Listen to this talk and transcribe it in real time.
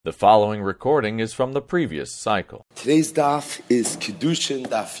The following recording is from the previous cycle. Today's daf is Kiddushin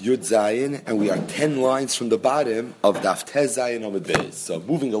daf Yud Zayin, and we are 10 lines from the bottom of daf Tez Zayin Amud Beis. So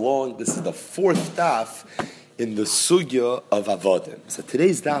moving along, this is the fourth daf in the sugya of avodim. So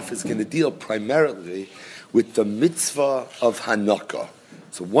today's daf is going to deal primarily with the mitzvah of Hanukkah.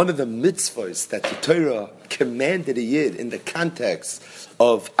 So one of the mitzvahs that the Torah commanded a yid in the context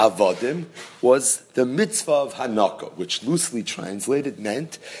of avodim was the mitzvah of Hanukkah, which loosely translated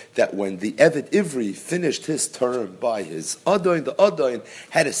meant that when the Eved Ivri finished his term by his Adain, the Adain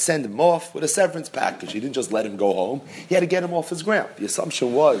had to send him off with a severance package. He didn't just let him go home. He had to get him off his ground. The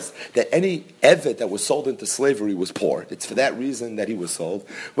assumption was that any Eved that was sold into slavery was poor. It's for that reason that he was sold.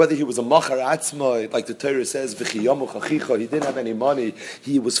 Whether he was a machar atzma, like the Torah says, v'chiyamuch achicha, he didn't have any money,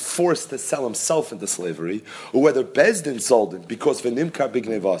 he was forced to sell himself into slavery, or whether Bezdin sold him because v'nimkar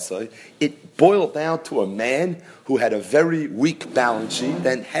b'gnei, it boiled down to a man who had a very weak balance sheet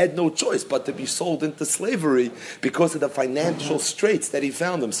and had no choice but to be sold into slavery because of the financial straits that he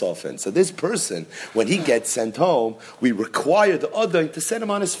found himself in. So this person, when he gets sent home, we require the other to set him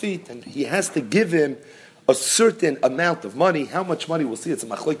on his feet, and he has to give him a certain amount of money. How much money? We'll see. It's a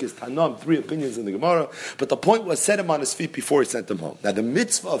machlokes Tanam, 3 opinions in the Gemara. But the point was, set him on his feet before he sent him home. Now, the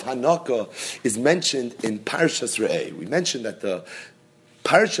mitzvah of Hanukkah is mentioned in Parshas Re'eh. We mentioned that the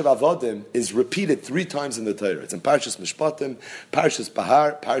Parsh of Avodim is repeated 3 times in the Torah. It's in Parshas Mishpatim, Parshas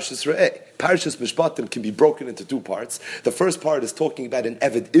Bahar, Parshas Re'eh. Parshas Mishpatim can be broken into 2 parts. The first part is talking about an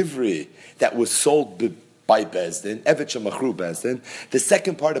Eved Ivri that was sold by Bezdin, Evet Shemachru Bezdin. The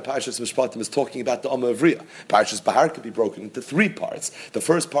second part of Parshas Mishpatim is talking about the Amma Avriya. Parshas Bahar could be broken into 3 parts. The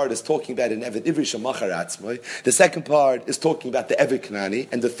first part is talking about an Evet Ivri Shemachar Atzmai. The second part is talking about the Evet Knani.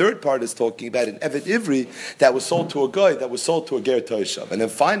 And the third part is talking about an Evet Ivri that was sold to a guy, that was sold to a Ger Toshav. And then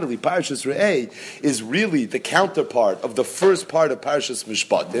finally, Parshas Re'eh is really the counterpart of the first part of Parshas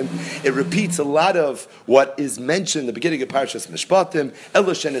Mishpatim. It repeats a lot of what is mentioned in the beginning of Parshas Mishpatim.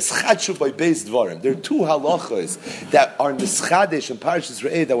 Eloshen is Chadshu by Beis Dvarim. There are 2 halachas that are nischadesh in Parshas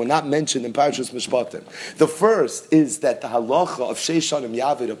Re'eh that were not mentioned in Parshas Mishpatim. The first is that the halacha of Sheishanim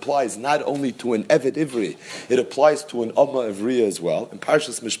Yavid applies not only to an Eved Ivri, it applies to an Amma Ivriya as well. In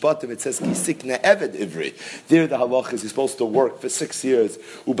Parshas Mishpatim it says Kisikna Eved Ivri. There the halacha is he's supposed to work for 6 years.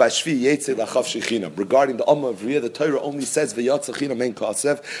 Ubashvi Yetzei Lachav Shechinam. Regarding the Amma Ivriya, the Torah only says V'yatzachina Men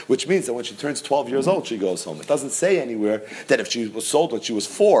Kasev, which means that when she turns 12 years old she goes home. It doesn't say anywhere that if she was sold when she was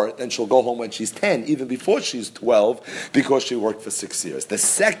 4, then she'll go home when she's 10, even before she's 12, because she worked for 6 years. The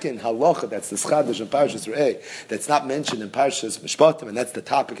second halacha, that's the schadish in Parshas Re'eh, that's not mentioned in Parshas Mishpatim, and that's the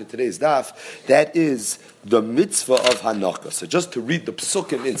topic of today's daf, that is the mitzvah of Hanukkah. So just to read the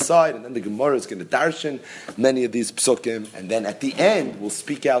psukim inside, and then the Gemara is going to darshan many of these psukim, and then at the end we'll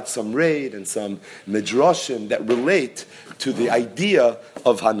speak out some raid and some midrashim that relate to the idea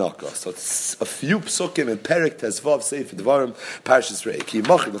of Hanukkah. So it's a few psukim in Perek Tezvav Sefer Devarim Parshas Re'eh. Ki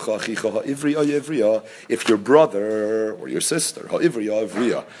yimachir lecha achicha ha'ivri ha'ivriya. If your brother or your sister ha'ivri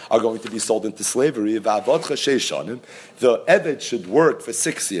ha'ivriya are going to be sold into slavery, va'avadcha sheishanim, the Eved should work for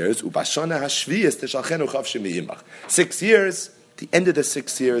 6 years. Ubashana hashviyas teshalchenu chavshim me'imach. 6 years. The end of the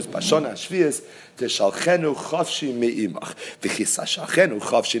 6 years, Bashana Shvias, Teshalchenu Chavshim Me'imach. V'chisa Shalchenu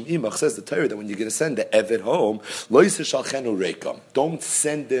Chavshim Imach, says the Torah that when you're going to send the Eved home, Lo Yisashalchenu Reikam. Don't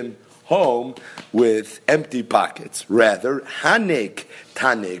send him home with empty pockets. Rather, Hanek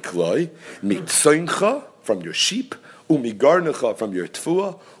Tanek Loi, Mitzoincha, from your sheep, Umigarnecha, from your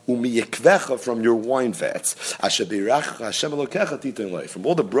tfuah, Umiyekvecha, from your wine vats. From all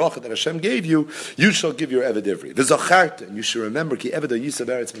the bracha that Hashem gave you, you shall give your Eved Ivri. V'zacharta, and you should remember ki Eved Yisrael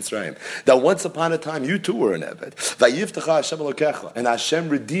Eretz Mitzrayim, that once upon a time you too were an Eved. Vayivtecha Hashem Elokecha, and Hashem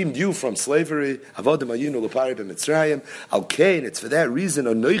redeemed you from slavery. Avodim ayinu l'pari b'Mitzrayim. Alkein, it's for that reason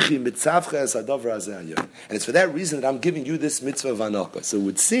Anoichi mitzavcha es hadavar hazeh hayom. And it's for that reason that I'm giving you this mitzvah of Hanukkah. So it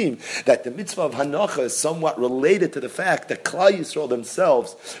would seem that the mitzvah of Hanukkah is somewhat related to the fact that Klal Yisrael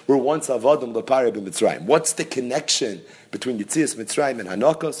themselves were once avodim l'pari b'Mitzrayim. What's the connection between Yitzias Mitzrayim and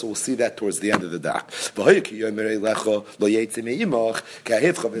Hanukkah? So we'll see that towards the end of the daf.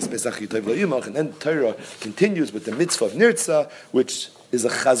 And then the Torah continues with the mitzvah of Nirtza, which is a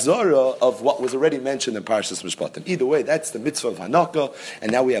chazara of what was already mentioned in Parshas Mishpatim. Either way, that's the mitzvah of Hanukkah,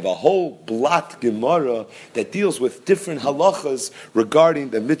 and now we have a whole blot Gemara that deals with different halachas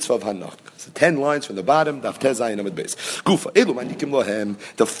regarding the mitzvah of Hanukkah. So 10 lines from the bottom, Daf Tez Zayin Amud Beis. Gufa, Elu Manikim Lohem,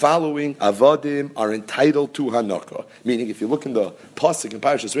 the following Avadim are entitled to Hanukkah. Meaning, if you look in the pasuk in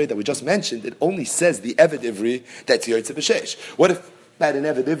Parshas Re'eh that we just mentioned, it only says the Eved Ivri that's Yotzei B'Sheish. What if about an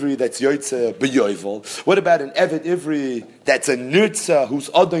Eved Ivri that's Yotzei B'Yovel? What about an Eved Ivri that's a Nirtza whose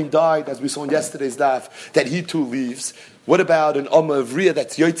Adon died, as we saw in yesterday's daf, that he too leaves? What about an Amma Avriya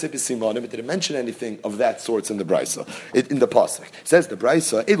that's Yoitze B'Simanim? It didn't mention anything of that sort in the Brisa, in the Pasuk. It says the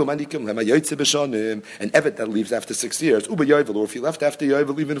Brisa, Elu Manikim Lema Yoitze B'Shanim, an Evet that leaves after 6 years, Uba Yovel, or if he left after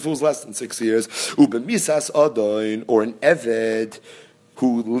Yovel, even if it was less than 6 years, Uba Misas Adain, or an Evet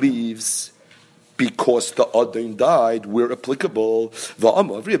who leaves because the Adon died, where applicable, the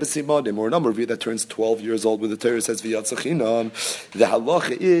Amma Avriya B'Simanim, or an Amma Avriya that turns 12 years old, where the Torah says V'yatzachinam, the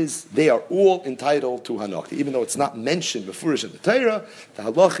halacha is they are all entitled to Hanaka. Even though it's not mentioned before in the Torah, the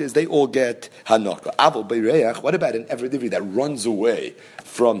halacha is they all get Hanaka. Aval Beireach, what about an Eved that runs away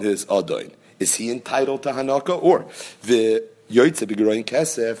from his Adon? Is he entitled to Hanaka? Or the Yoitze B'Geroyin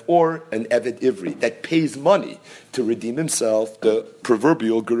Kesef, or an Evet Ivri that pays money to redeem himself, the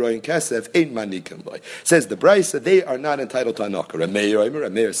proverbial Geroyin Kesef, Ein Manikim Loi. Says the Brisa, they are not entitled to Hanaka.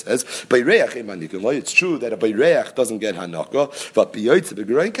 Rameir says, Beireach Ein Manikim Loi. It's true that a Beireach doesn't get Hanaka, but Yoitze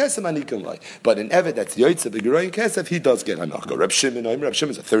B'Geroyin Kesef Manikim Loi. But an Evet that's Yoitze B'Geroyin Kesef, he does get Hanaka. Reb Shimon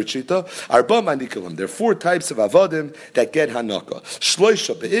is a third shita. Arba Manikim. There are 4 types of Avadim that get Hanaka.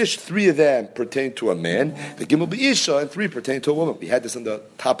 Shloisha Be'ish, 3 of them pertain to a man. The Gimel Be'isha, and 3 pertain to a woman. We had this on the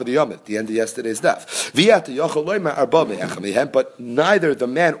top of the Yom at the end of yesterday's daf. But neither the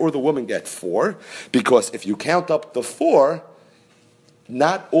man or the woman get 4, because if you count up the 4,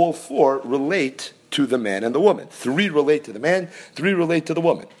 not all 4 relate to the man and the woman. 3 relate to the man, 3 relate to the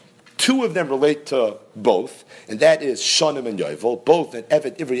woman. 2 of them relate to both, and that is Shanim and Yovel. Both an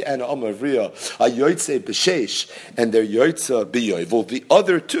Evet Ivri and Amma Avriya are Yoitze B'Sheish, and they're Yoitze B'Yovel. The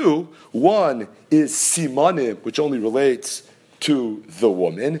other 2, one is Simanim, which only relates to the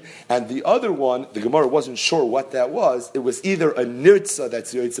woman, and the other one, the Gemara wasn't sure what that was. It was either a nirtza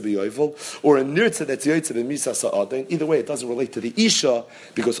that's yoytze b'yovel, or a nirtza that's yoytze b'misa sa'adain. Either way, it doesn't relate to the isha,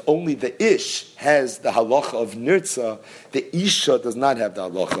 because only the ish has the halacha of nirtza. The isha does not have the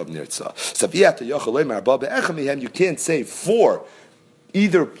halacha of nirtza. So you can't say 4,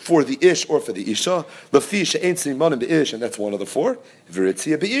 either for the ish or for the isha. Lafi she'ein simanim be'ish, and that's one of the 4.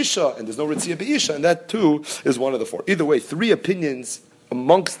 V'ritzia be'isha, and there's no ritzia be'isha, and that too is one of the 4. Either way, 3 opinions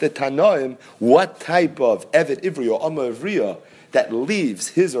amongst the Tanaim, what type of Evet Ivri or Amma Avriya that leaves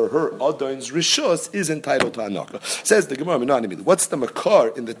his or her Adon's Rishus is entitled to Hanaka. Says the Gemara, what's the makar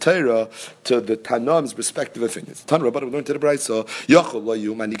in the Torah to the Tanaim's respective opinions? Tan Rabban learned to the Brisa,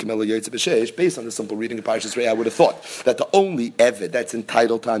 based on the simple reading of Parshas Re'eh, I would have thought that the only Evet that's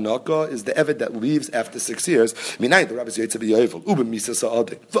entitled to Hanaka is the Evet that leaves after 6 years.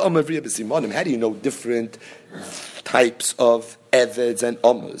 How do you know different types of Eveds and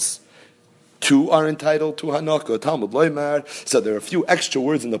Ammas? 2 are entitled to Hanaka. Talmud Loimar. So there are a few extra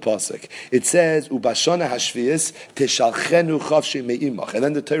words in the pasuk. It says Ubashana Hashvius Teshalchenu Chavshe Meimach, and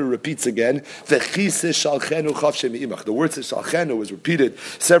then the Torah repeats again Vechise Shalchenu Chavshe Meimach. The word Teshalchenu is repeated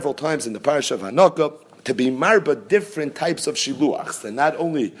several times in the parasha of Hanaka, to be marba different types of shiluachs. And not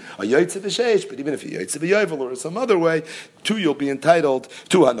only a yoytze b'sheish, but even if you yoytze b'yovel or some other way, 2 you'll be entitled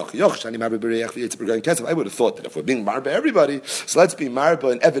to hanoch. I would have thought that if we're being marba everybody, so let's be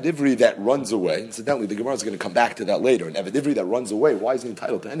marba an Eved Ivri that runs away. Incidentally, the Gemara is going to come back to that later. An Eved Ivri that runs away, why is he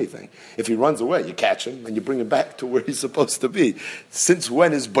entitled to anything? If he runs away, you catch him and you bring him back to where he's supposed to be. Since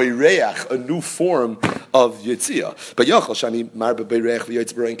when is Beireach a new form of Yitzia? But Yachal Shani marba Beireach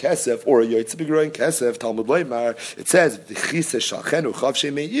v'yoytze b'roin kesef, or a yoytze b'roin kesef, Talmud Loimar, it says v'chise shalchenu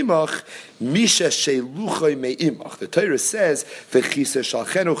chavshe meimach misha sheluchay meimach. The Torah says v'chise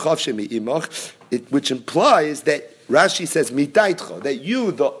shalchenu chavshe meimach, which implies that Rashi says mitaitcha, that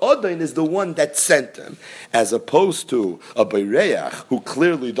you, the Adon, is the one that sent them, as opposed to a Beireach, who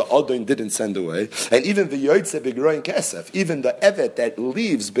clearly the Adon didn't send away, and even the Yoitze B'Geroyin Kesef, even the Evet that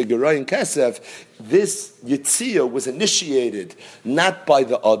leaves B'Geroyin Kesef, this Yitzia was initiated not by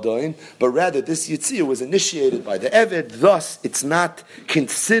the Adon, but rather this Yitzia was initiated by the Evet. Thus, it's not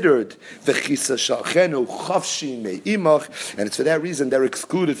considered the Chisa Shalchenu Chavshi Me'imach, and it's for that reason they're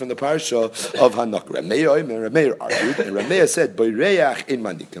excluded from the parsha of Hanok. Rameir argued, and Rameir said, Beireach in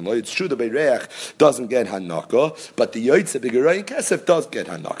Manikim. Well, it's true the Beireach doesn't get Hanaka, but the Yoitze B'Geroyin Kesef does get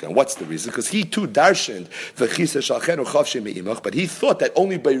Hanaka. And what's the reason? Because he too darshaned the Chisa Shalchenu Chavshi Me'imach, but he thought that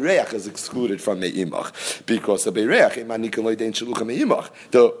only Beireach is excluded from Me'imach. Because the Beireach in Manikim Loidein Shalucha Me'imach,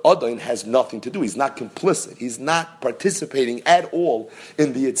 the Adon has nothing to do. He's not complicit. He's not participating at all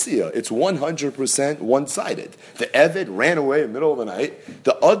in the Yitzia. It's 100% one-sided. The Eved ran away in the middle of the night.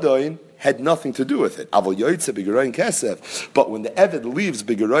 The Adon had nothing to do with it. But when the Eved leaves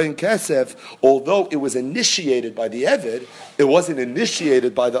Begeroyin Kesef, although it was initiated by the Eved, it wasn't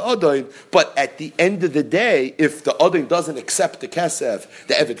initiated by the Adain, but at the end of the day, if the Adain doesn't accept the Kesef,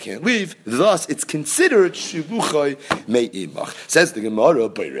 the Eved can't leave. Thus, it's considered Shiluchai Me'imach. Says the Gemara,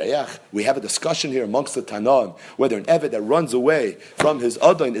 Beireach, we have a discussion here amongst the Tanan, whether an Eved that runs away from his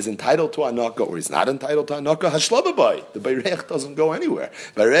Adain is entitled to Anaka or he's not entitled to Anaka. Hashlababai. The Beireach doesn't go anywhere.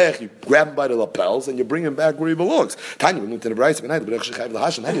 Beireach, you grab him by the lapels and you bring him back where he belongs. Tanya, we went to the Bryce, how do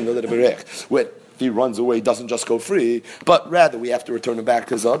you know that a Beireach? If he runs away, he doesn't just go free, but rather we have to return him back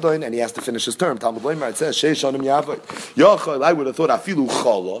to his Adain and he has to finish his term. Talmud Leimer, it says, Sheishanim Yavai. Yochel, I would have thought, Afilu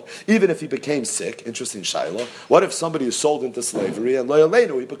Chala, even if he became sick, interesting Shaila, what if somebody is sold into slavery and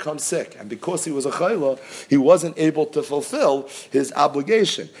Loyalenu, he becomes sick, and because he was a Chayla, he wasn't able to fulfill his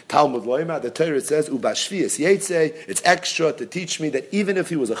obligation. Talmud Leimer, the Torah says, Ubashvias Yetzei, it's extra to teach me that even if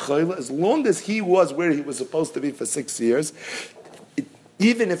he was a Chayla, as long as he was where he was supposed to be for 6 years,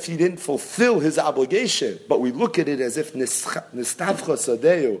 even if he didn't fulfill his obligation, but we look at it as if nistavcha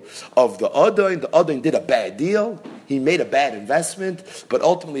sadeu of the Adain did a bad deal, he made a bad investment, but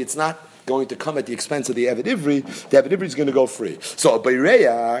ultimately it's not going to come at the expense of the Eved Ivri. The Eved Ivri is going to go free. So a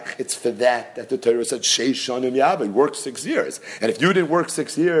Beireach, it's for that the Torah said Sheish Shanim Yavai, work 6 years. And if you didn't work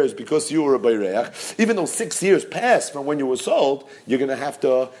 6 years because you were a Beireach, even though 6 years passed from when you were sold, you're going to have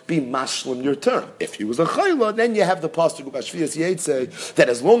to be mashlim your term. If he was a Chayla, then you have the pasuk Bashvias Yetzei that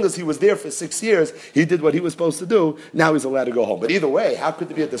as long as he was there for 6 years, he did what he was supposed to do. Now he's allowed to go home. But either way, how could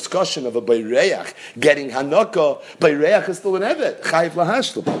there be a discussion of a Beireach getting Hanukah? Beireach is still an Eved. Chayiv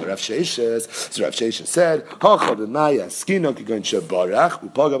lahashlim. Rav Sheish, so Rav Shesha said,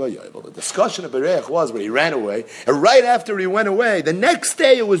 the discussion of Berech was when he ran away, and right after he went away, the next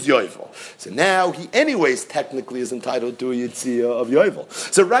day it was Yovel. So now he anyways technically is entitled to a Yitziyah of Yovel.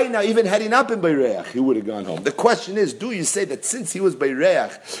 So right now, even had he not been Berech, he would have gone home. The question is, do you say that since he was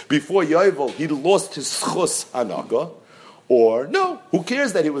Berech before Yovel, he lost his Chus Hanaka? Or, no, who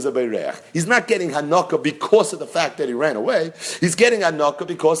cares that he was a Beireach? He's not getting Hanukah because of the fact that he ran away. He's getting Hanukah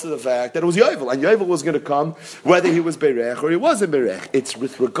because of the fact that it was Yovel. And Yovel was going to come whether he was Beireach or he wasn't Beireach. It's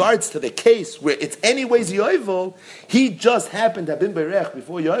with regards to the case where it's anyways Yovel, he just happened to have been Beireach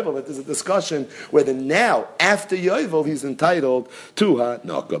before Yovel, that there's a discussion whether now, after Yovel, he's entitled to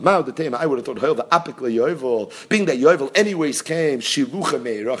Hanukah. I would have thought, the apikla Yovel, being that Yovel anyways came, Shilucha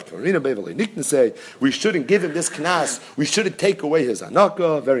Meirach, we shouldn't give him this knas, we shouldn't take away his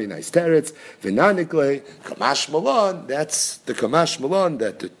anaka. Very nice teretz. V'nanikle kamash malon. That's the kamash malon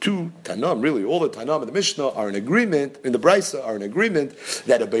that the two tanam, really all the tanam in the Mishnah are in agreement, in the Brisa are in agreement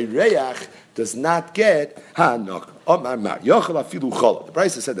that a beireach does not get hanaka. The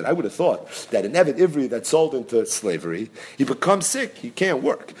Brisa said that I would have thought that an Eved Ivri that's sold into slavery, he becomes sick, he can't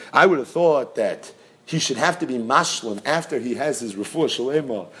work. I would have thought that he should have to be mashlim after he has his refuah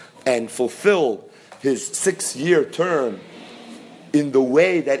shalema and fulfill his 6-year term in the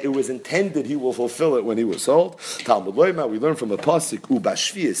way that it was intended he will fulfill it when he was sold. Talmud Loima, we learn from a pasuk,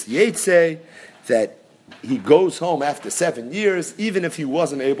 Ubashvias Yetzei, that he goes home after 7 years, even if he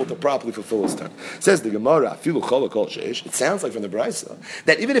wasn't able to properly fulfill his term. Says the Gemara, Afilu Chala Kol Sheish, it sounds like from the Brisa,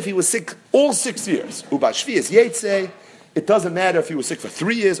 that even if he was sick all 6 years, Ubashvias Yetzei, it doesn't matter if he was sick for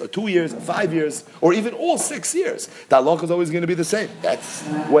 3 years, or 2 years, or 5 years, or even all 6 years. The halacha is always going to be the same. That's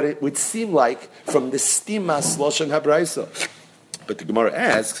what it would seem like from the stimas loshen habraisa. But the Gemara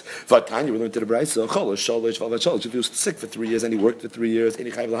asks, "Vatanya, we learned to the Brisa, if he was sick for 3 years and he worked for 3 years,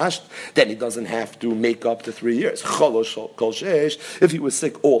 then he doesn't have to make up the 3 years. If he was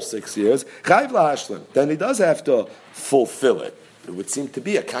sick all 6 years, then he does have to fulfill it." It would seem to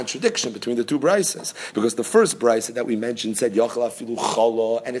be a contradiction between the two Brisas. Because the first Brisa that we mentioned said, Yachal afilu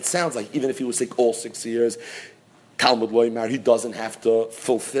chala, and it sounds like even if he was sick all 6 years, Talmud Loimar, he doesn't have to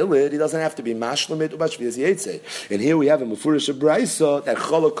fulfill it. He doesn't have to be mashlamit ubashvias yetzei. And here we have a mufurish brisa that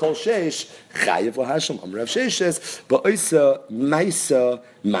chala kol sheish chayiv lahashlam amrav sheishes ba'isa ma'isa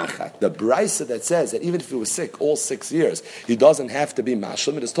machat. The brisa that says that even if he was sick all 6 years, he doesn't have to be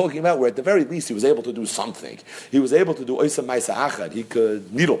mashlam. It is talking about where at the very least he was able to do something. He was able to do oisa ma'isa achad. He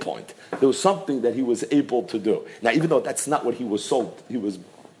could needlepoint. There was something that he was able to do. Now, even though that's not what he was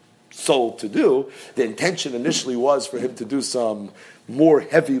sold to do, the intention initially was for him to do some more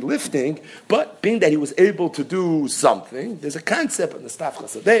heavy lifting, but being that he was able to do something, there's a concept in the Stav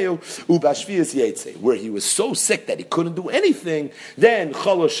Chasadeu, Ubashvias Yetze, where he was so sick that he couldn't do anything, then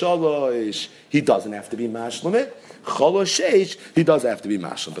Cholosh Shalosh, he doesn't have to be mashlamit. Cholosh Sheish, he does have to be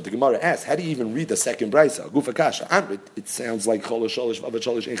mashlam. But the Gemara asks, how do you even read the second brisa? Gufa Kasha. It sounds like Cholosh Shalosh, Vavat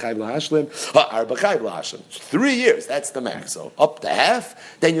Shalosh, Ein Chayv Lahashlim, Arba Chayv Lahashlim. 3 years, that's the max. So up to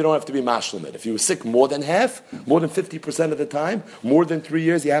half, then you don't have to be mashlam. If you were sick more than half, more than 50% of the time, more than 3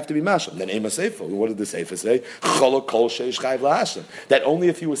 years, you have to be mashlam. Then Ema Seifa, what did the Seifa say? Cholo Kol Sheish Chayv Lahashlim. That only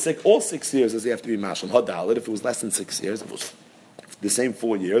if you were sick all 6 years does he have to be mashlam. Hadalit, if it was less than 6 years, if it was the same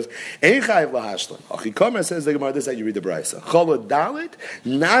 4 years. Ein Chayv Lahashlim. Achikomer says the Gemara, this is how you read the brisa. Cholo Dalit,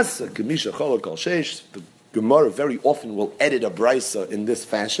 Nasa Kamisha Cholo Kol Sheish. The Gemara very often will edit a brisa in this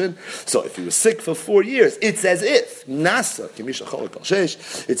fashion. So if he was sick for 4 years, it's as if Nasa Kamisha Cholo Kol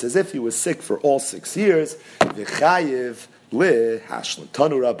Sheish. It's as if he was sick for all 6 years. V'chayiv le hashlim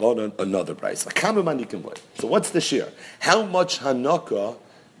tanu rabbanon, another brisa. So what's the shir? How much hanaka?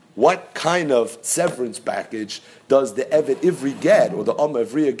 What kind of severance package does the Evet Ivri get, or the Amma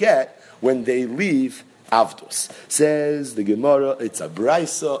Ivriya get, when they leave Avdus? Says the Gemara, it's a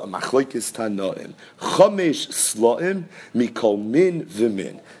Braisa, a Machloikis Tanoim. Chomesh Sloim, Mikol Min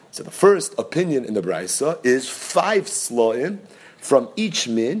V'min. So the first opinion in the Braisa is 5 Sloim from each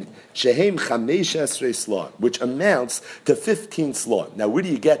min, Shehem Chamesh Esrei Sloim, which amounts to 15 Sloim. Now where do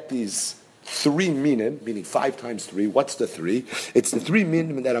you get these 3 minim, meaning 5 times 3? What's the 3? It's the 3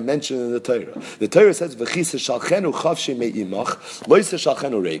 minim that are mentioned in the Torah. The Torah says, "V'chisa shalchenu chavshe me'imach, loisa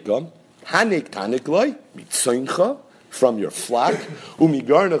shalchenu reikam, hanik tanik loy, mitzoincha, from your flock,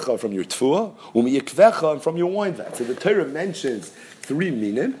 umigarnacha, from your tfuah, umiyikvecha, and from your wine vat." So the Torah mentions 3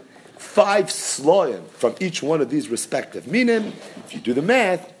 minim, 5 sloim from each one of these respective minim. If you do the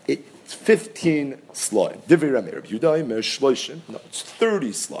math, it's 15 sloim. No, it's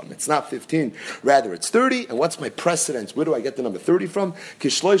 30 sloim. It's not 15. Rather, it's 30. And what's my precedence? Where do I get the number 30 from?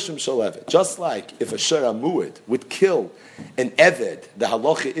 Kishloishim shalevet. Just like if a sharamuid would kill an eved, the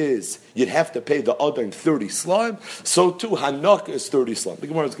halacha is you'd have to pay the other 30 sloim. So too, hanaka is 30 sloim. The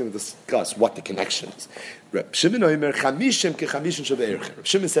Gemara is going to discuss what the connection is. Reb Shimon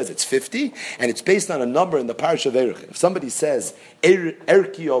says it's 50, and it's based on a number in the parish of Erechin. If somebody says Erki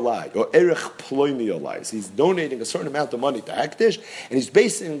Olai or Erech Ploimi Olai, he's donating a certain amount of money to Hektish, and he's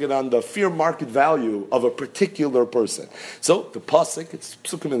basing it on the fair market value of a particular person. So the pasuk, it's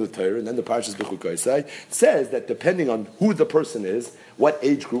psukim in the Torah, and then the parish is B'chukaisai, says that depending on who the person is, what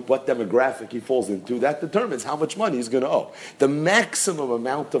age group, what demographic he falls into, that determines how much money he's going to owe. The maximum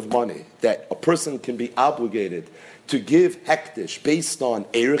amount of money that a person can be obligated to give hektish based on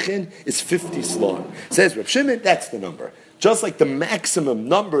Erechin is 50 slon. Says Reb Shimon, that's the number. Just like the maximum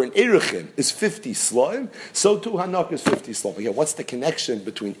number in Erechin is 50 slon, so too Hanukkah is 50 slon. Again, what's the connection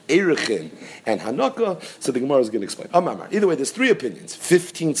between Erechin and Hanukkah? So the Gemara is going to explain. Either way, there's 3 opinions.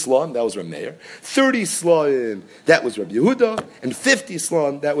 15 slon, that was Reb Meir. 30 slon, that was Reb Yehuda. And 50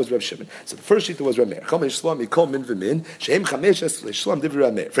 slon, that was Reb Shimon. So the first sheet was Reb Meir. Chomesh slon, mikol min v'min, shehem chamesh es slon divri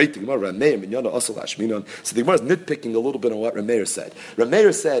Reb Meir. Freit the Gemara, Reb Meir, minyana asal hashminon. So the Gemara is nitpicking a little bit on what Reb Meir said. Reb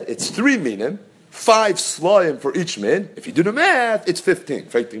Meir said it's 3 minim, 5 sloim for each min. If you do the math, it's 15.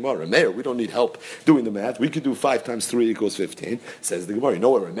 Rameir, we don't need help doing the math. We could do 5 times 3 equals 15. Says the Gemara. You know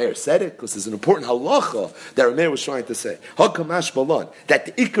what Rameir said it? Because there's an important halacha that Rameir was trying to say. Hakamash balan, that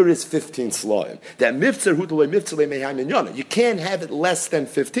the ikar is 15 sloim. That mifzer hudalei mifzalei mehai minyana. You can't have it less than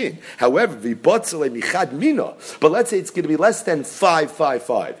 15. However, vibatzalei michad mina. But let's say it's going to be less than 5, 5,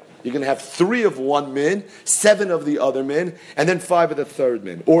 5. You're going to have 3 of one min, 7 of the other min, and then 5 of the third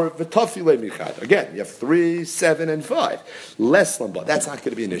min. Or v'tafilei michad. Again, you have 3, 7, and 5. Less lamba. That's not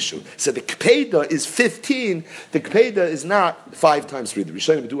going to be an issue. So the kpeda is 15. The kpeda is not 5 times 3. The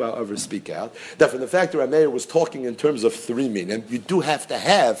Rishonim do, however, speak out that from the fact that Rameir was talking in terms of 3 minim, you do have to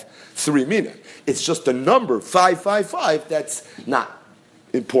have 3 minim. It's just the number 5, 5, 5 that's not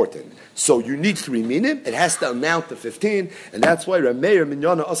important. So you need 3 minim. It has to amount to 15, and that's why Rameir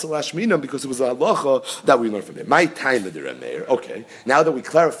minyana asal hashminam, because it was a halacha that we learned from him. My time of the Rameir. Okay, now that we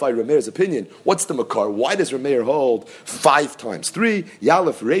clarified Rameir's opinion, what's the makar? Why does Rameir hold 5 times 3?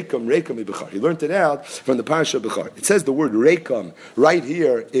 Yalef reikam ibechar. He learned it out from the parasha of Bechar. It says the word reikam right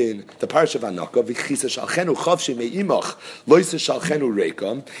here in the parasha of Anaka. V'chisa shalchenu chavshe me'imach loisa shalchenu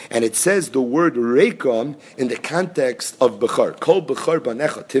reikam, and it says the word reikam in the context of Bechar. Kol Bechar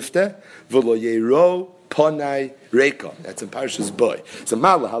banecha tifte. V'lo yero ponai reikam. That's in Parashas Boy. So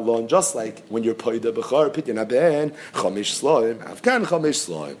Mala halon, just like when you're poida b'char pitin aben chomish sloim avkan chomish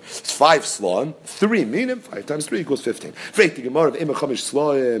sloim. It's 5 sloim, 3 minim. 5 times 3 equals 15. Freit the Gemara of ima chomish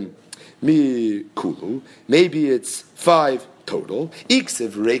sloim mi kulu. Maybe it's 5 total.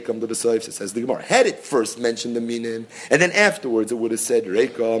 Iksiv Reikam L'B'Soif, says the Gemara. Had it first mentioned the minim, and then afterwards it would have said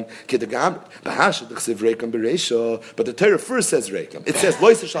Reikam Kidagam Bahasha D'Chsiv Reikam B'Reisha. But the Torah first says Reikam. It says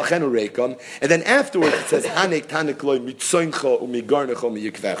Loisa Shalchenu Reikam, and then afterwards it says Hanek Tanek Loi Mitzoincha Umigarnecha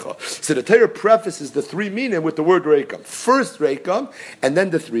Miyikvecha. So the Torah prefaces the three minim with the word Reikam. First Reikam, and then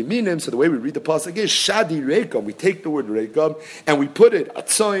the three minim. So the way we read the pasuk is Shadi Reikam. We take the word Reikam and we put it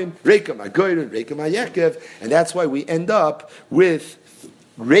Atzoin Reikam Agoyrin Reikam Ayekev, and that's why we end up with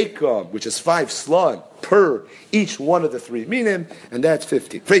Reikam, which is 5 slon per each one of the three minim, and that's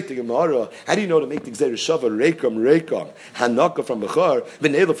 50. How do you know to make the Gzeir Shava Reikam, Hanaka from Bechar,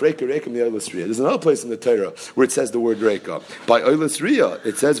 V'neilaf Reikam the Oilas Riyah? There's another place in the Torah where it says the word Reikam. By Oilas Riyah,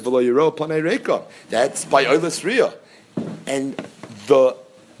 it says V'lo Yiro Panei Reikam. That's by Oilas Riyah. And the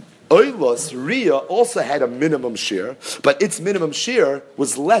Oilos Riyah also had a minimum share, but its minimum share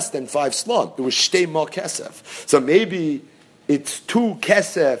was less than 5 slon. It was Shtei Ma Kesef. So maybe it's 2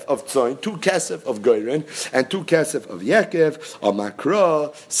 kesef of tzoin, 2 kesef of goyrin, and 2 kesef of yekev. A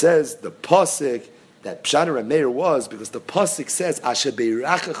Makra says the pasuk that Pshana and Meir was because the pasuk says Asher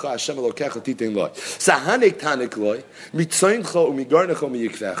beirachecha Hashem Elokecha titein loy sahanek tanek loy mitzoincha umigarnecha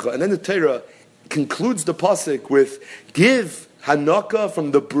miyikvecha, and then the Torah concludes the pasuk with give Hanaka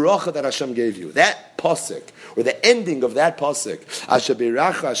from the bracha that Hashem gave you. That pasuk, or the ending of that pasuk, Asher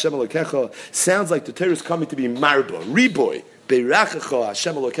beiracha Hashem Elokecha, sounds like the Torah is coming to be marba, riboy. So if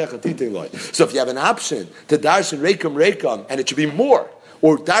you have an option to darshan reikam, and it should be more,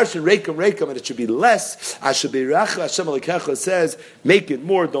 or darshan reikam, and it should be less, Asher beiracha Hashem Elokecha says, make it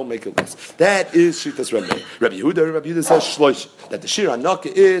more, don't make it less. That is Shitas Rabbi. Rabbi Yehuda says shloshim, that the shir hanaka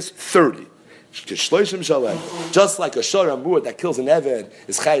is 30. Just like a shor amur that kills an eved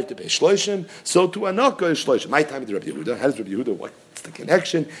is chayiv to pay shloshim, so to anaka is shloshim. My time with Rabbi Yehuda. How does Rabbi Yehuda? What's the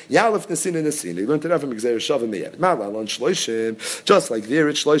connection? Yalef nesin. He learned it out from Gzeir Shav and Meyeved. Malal on shloshim. Just like there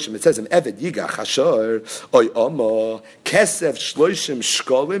at shloshim, it says in eved yigach hashor oy ama kesef shloshim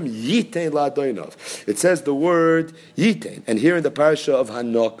shkolim yitein ladoinov. It says the word yitein, and here in the parasha of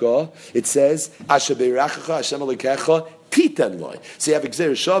Hanaka it says Asher beirachecha Hashem Elokecha Titan loy. So you have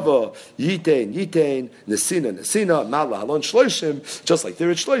Gzeir Shava, Yitain, Nesina, Mala, Halon Shloshim, just like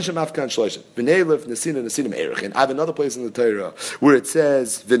there it's Shloshim, Afkan Shloshim. V'neilef, Nesina, Me'erichin. I have another place in the Torah where it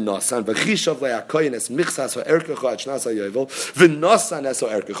says, V'nosan, V'chishav le'akoyin es michsas ha'erkecha ha'chnas ha'yovel, V'nosan es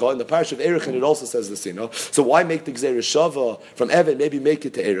ha'erkecha. In the parish of Erichin it also says Nesina. So why make the Gzeir Shava from Evan, maybe make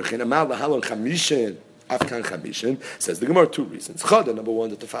it to Erichin, and Mala, Halon Chamishin, Afkan Chamishin, says the Gemara 2 reasons. Chada, number 1,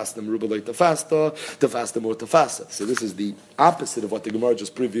 that the fastam ruba like the fastam or tafasa. So this is the opposite of what the Gemara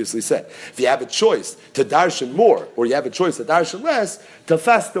just previously said. If you have a choice to darshan more, or you have a choice to darshan less,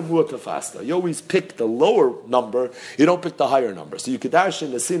 tafasta more tafasta. You always pick the lower number, you don't pick the higher number. So you could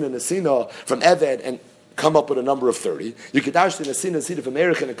darshan nesina from Eved and come up with a number of 30. You could darshan nesina from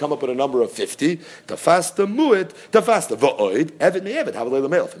Erichin and come up with a number of 50. Tafasta mu'it, tafasta va'oid, Eved me'eved, havalei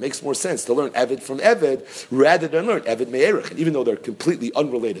l'melech. It makes more sense to learn Eved from Eved rather than learn Eved me'erichin, even though they're completely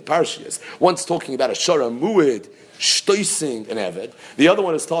unrelated parshiyas. One's talking about a shara mu'id, shtoising an Eved. The other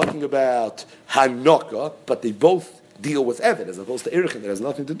one is talking about Hanaka, but they both deal with Eved, as opposed to Erichin that has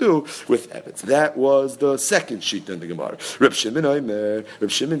nothing to do with Eved. So that was the second sheet in the Gemara. Reb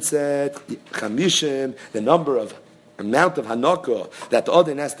Shimon said, Chamishim, the number of amount of Hanaka that the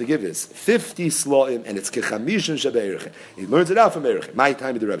Odin has to give is 50 slaim, and it's kechamishim shebe'erichin. He learns it out from Erichin. My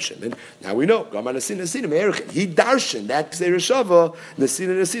time with the Reb Shimon. Now we know. Gamar nesina me'erichin. He darshan that Gzeir Shava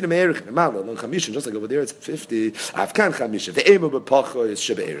nesina me'erichin. Amala non chamishim. Just like over there, it's 50. Afkan chamishim. The emu b'pacha is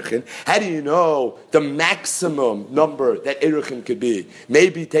shebe'erichin. How do you know the maximum number that Erichin could be?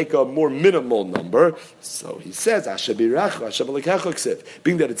 Maybe take a more minimal number. So he says Asher biracha Hashem Elokecha ksiv.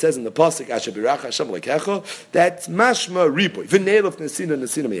 Being that it says in the pasuk Asher biracha Hashem Elokecha, that's mashma riboy. V'neilef nesina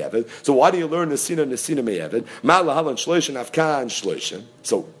me'eved. So why do you learn nesina me'eved? Ma'ala halan shloishin afkan shloishin.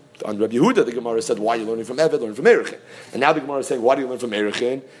 So on Rabbi Yehuda, the Gemara said, why are you learning from Eved? Learn from Erichin. And now the Gemara is saying, why do you learn from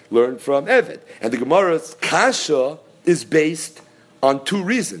Erichin? Learn from Eved. And the Gemara's kasha is based on 2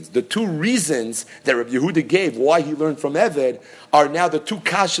 reasons. The 2 reasons that Rabbi Yehuda gave why he learned from Eved are now the 2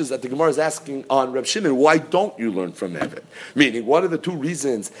 kashas that the Gemara is asking on Reb Shimon. Why don't you learn from Eved? Meaning, what are the 2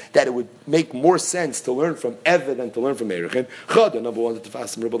 reasons that it would make more sense to learn from Eved than to learn from Erichin? Chada, number 1, to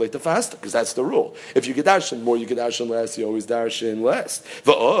fast and like to fast, because that's the rule. If you get darshan more, you get darshan less. You always darshan less.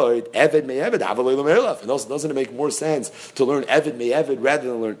 V'oid Eved may Eved havalei l'meilaf. And also, doesn't it make more sense to learn Eved may Eved rather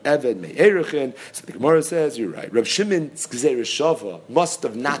than learn Eved may Erichin? So the Gemara says, you're right. Reb Shimon's Gzeir Shava must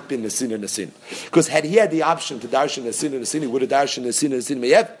have not been nesina, because had he had the option to darshan nesina, he would have darshan nesina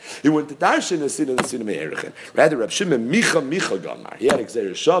me'ev. He went to darshan nesina me'erichin. Rather, Reb Shimon micha gamar. He had a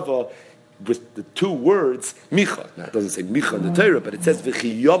Gzeir Shava with the two words micha. Now it doesn't say micha in the Torah, but it says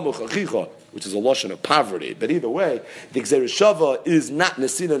v'chiyamuch achicha, which is a lashon of poverty. But either way, the Gzeir Shava is not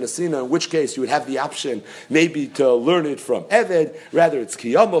Nesina, in which case you would have the option maybe to learn it from Eved. Rather, it's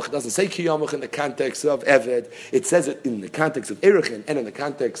Kiyamuch. It doesn't say Kiyamuch in the context of Eved. It says it in the context of Erechin and in the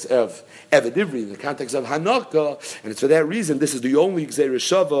context of Eved Ivri, in the context of Hanaka. And it's for that reason this is the only Gzeir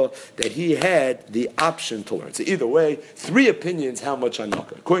Shava that he had the option to learn. So either way, three opinions how much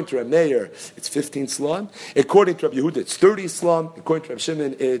Hanaka. According to Reb Meir, it's 15 slum. According to Reb Yehuda, it's 30 slum. According to Reb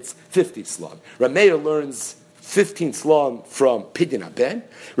Shimon, it's 50 slum. Reb Meir learns 15 slum from Pidyon Aben.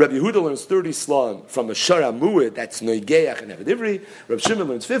 Rabbi Yehuda learns 30 slum from a Shara Mu'id, that's Noigeach and Eved Ivri. Rabbi Shimon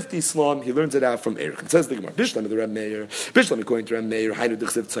learns 50 slum, he learns it out from Erech. It says the Gemara, Bishlam of the Rabbi Meir, Bishlam according to Rabbi Meir, Hainu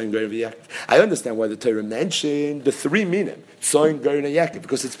D'chsev Tzoyin Geir V'Yaakov. I understand why the Torah mentioned the three minim, Tzoyin Geir and Yaakov,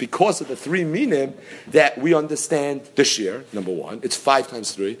 because it's because of the three minim that we understand the shir, number one. It's 5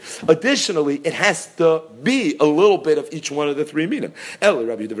 times 3. Additionally, it has to be a little bit of each one of the three minim. El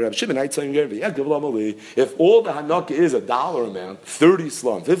Rabbi Yehuda Rabbi Shimon, Tzoyin Geir V'Yaakov Lamali. If all the Hanaka is $1 amount, 30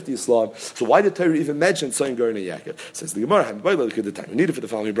 slum, 50 slum. So why did Torah even mention Tzoyin Geir and Yaakov? Says the Gemara, we need it for the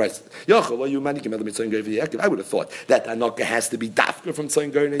following price. I would have thought that Hanaka has to be dafka from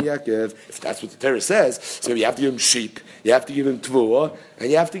Tzoyin Geir and Yaakov. If that's what the Torah says, so you have to give him sheep, you have to give him tvua, and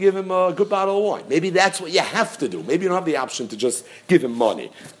you have to give him a good bottle of wine. Maybe that's what you have to do. Maybe you don't have the option to just give him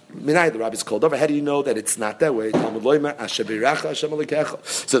money. Minai, the rabbi's called over. How do you know that it's not that way? So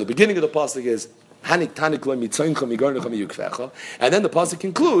the beginning of the pasuk is and then the pasuk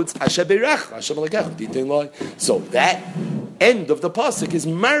concludes, so that end of the pasuk is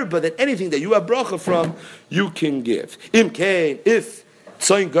marba, that anything that you have bracha from, you can give. If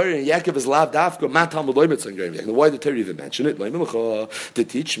Tzoyin Geir and Yaakov is lav dafka, mat Talmud loy Tzoyin Geir and Yaakov. Why did the Torah even mention it? To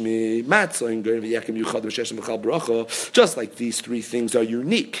teach me, mat Tzoyin Geir and Yaakov yuchad v'sheshem b'chal bracha. Just like these three things are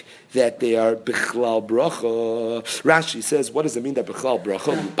unique, that they are b'chlal bracha. Rashi says, what does it mean that b'chlal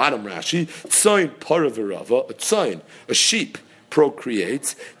bracha? Bottom Rashi, Tzoyin paravirava, a tzoyin, a sheep,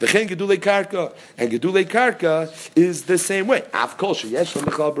 procreates. V'chen gedulei karka, and gedulei karka is the same way. Av kol sheyesh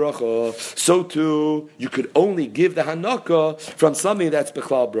b'chal bracha. So too, you could only give the hanaka from something that's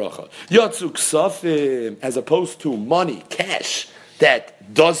b'chal bracha. Yatzu ksafim, as opposed to money, cash,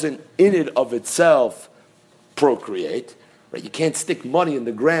 that doesn't in it of itself procreate. Right? You can't stick money in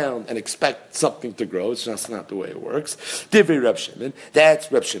the ground and expect something to grow. It's just not the way it works. Divrei Reb Shimon, that's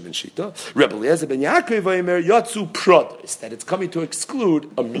Reb Shimon Shita. Reb Eliezer ben Yaakov Omer Yatzu Prodos, that it's coming to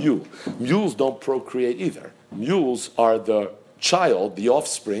exclude a mule. Mules don't procreate either. Mules are the child, the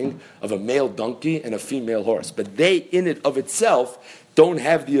offspring of a male donkey and a female horse, but they, in it of itself, don't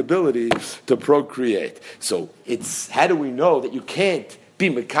have the ability to procreate. So it's, how do we know that you can't be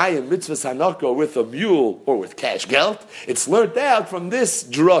Mekayim mitzvahs hanaka with a mule or with cash geld? It's learned out from this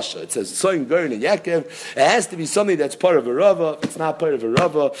drasha. It says Tzoyin Geir and Yaakov. It has to be something that's part of a rava. If it's not part of a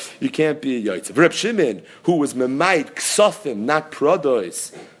rava, you can't be a yaitzav. Reb Shimon, who was memayit ksafim, not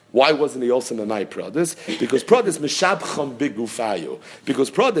prados. Why wasn't he also Memai Pradas? Because Pradas Meshabcham Bigufayu. Because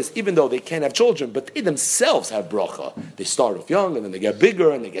Pradas, even though they can't have children, but they themselves have bracha. They start off young and then they get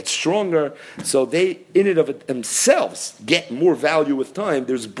bigger and they get stronger. So they, in and of it themselves, get more value with time.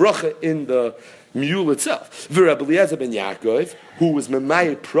 There's bracha in the mule itself. V'Reb Eliezer ben Yaakov, who was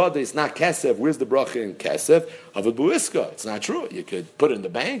Memai Pradas, not Kesef. Where's the bracha in Kesef? Avad Buiska. It's not true. You could put it in the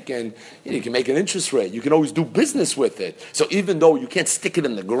bank and you can make an interest rate. You can always do business with it. So even though you can't stick it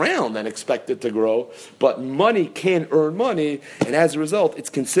in the ground and expect it to grow, but money can earn money, and as a result, it's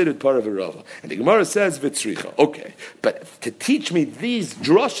considered part of a rava. And the Gemara says, Vitzricha. Okay, but to teach me these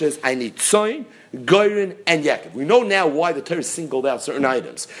drushes, I need Tzoyin, Geirin, and Yaakov. We know now why the Torah singled out certain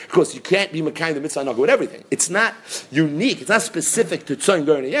items. Because you can't be Mekayim the mitzvah with everything. It's not unique. It's not specific to Tzoyin,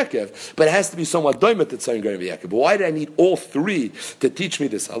 Geirin, and Yaakov, but it has to be somewhat doimet to Tzoyin, Geirin, and Yaakov. But why did I need all three to teach me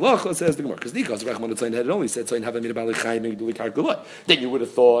this halacha? Says the Gemara. Because Rachman Tzoyin had only said Tzoyin having Bali Chaim and Gedulei Karka. Then you would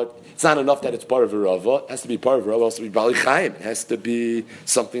have thought it's not enough that it's part of a rava. It has to be part of a rava. It has to be Bali Chaim. It has to be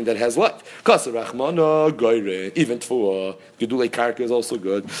something that has life. Because Rachman Geirin, even Tfuah, Gedulei Karka is also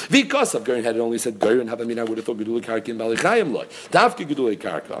good. Because of Geirin had only said Geirin, I would have thought Gedulei Karka and Bali Chaim loy. Tafke Gedulei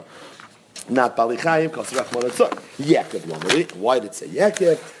Karka, not Bali Chaim. Because Rachman Tzoyin. Yaakov Lomari. Why did it say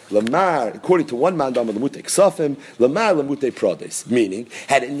Yaakov? Lamar, according to one man, Lamute Ksafim, Lamar Lamute Prodes. Meaning,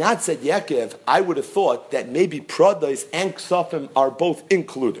 had it not said Yaakov, I would have thought that maybe Prodes and Ksafim are both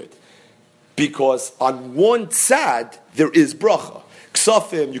included. Because on one side, there is bracha.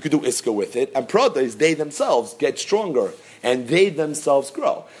 Ksafim, you could do iska with it, and Prodes, they themselves get stronger, and they themselves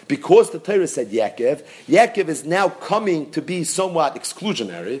grow. Because the Torah said Yaakov is now coming to be somewhat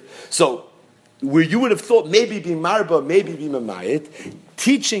exclusionary. So, where you would have thought maybe be marba, maybe be mamayit,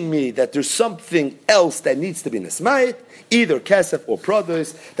 teaching me that there's something else that needs to be nismayit, either kesef or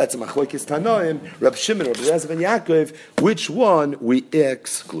produce. That's a machlokes tanoim, Reb Shimon, Reb Eliezer ben Yaakov. Which one we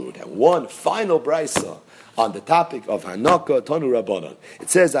exclude? And one final brisa on the topic of Hanukkah, Tanu Rabbanon. It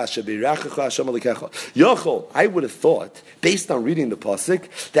says, Asher birachacha Hashem alikecha. Yochol, I would have thought, based on reading the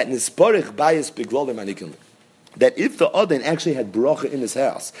pasuk, that nisparich bayis biglolim anikin. That if the Adin actually had bracha in his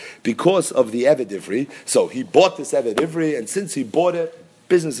house because of the Eved Ivri, so he bought this Eved Ivri, and since he bought it,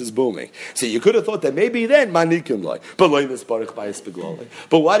 business is booming. So you could have thought that maybe then manikim loy, but loy nisparich bayis biglolim.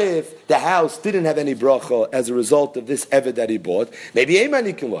 But what if the house didn't have any bracha as a result of this Eved that he bought? Maybe a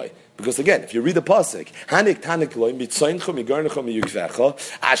manikim loy. Because again, if you read the pasuk, Hanik Tanik Loy Mitzayncha Migarnecha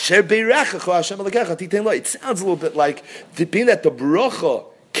Miyukvecha Asher Beirachecha Hashem Alekecha Titen Loy. It sounds a little bit like being that the bracha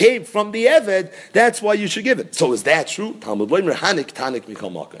came from the Eved, that's why you should give it. So is that true? Talmud Leimer Hanik Tanik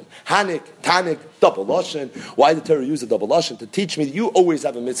Mikal Makan. Hanik Tanik double lashon. Why did the Torah use a double lashon? To teach me that you always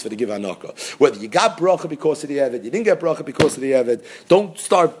have a mitzvah to give Hanukkah. Whether you got bracha because of the Eved, you didn't get bracha because of the Eved. Don't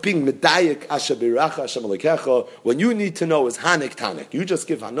start being medayik Asher Biracha Hashem Alekecha. When you need to know is Hanik Tanik. You just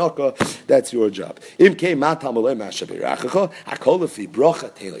give Hanukkah. That's your job. Im Kei Ma Talmud Leimer Asher Birachecha Hakolafi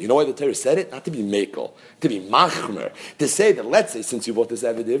Bracha Taylor. You know why the Torah said it? Not to be mekel, to be machmer, to say that let's say since you bought this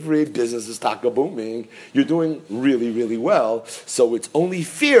Eved Ivri, business is taka booming. You're doing really, really well. So it's only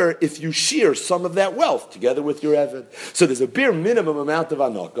fair if you share some of that wealth together with your Eved. So there's a bare minimum amount of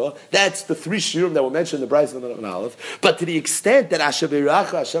Hanukkah. That's the 3 shiurim that were mentioned in the Brayz of Aleph. But to the extent that Asher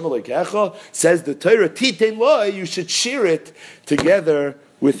Biracha Hashem Elokecha says the Torah Titein Lo, you should share it together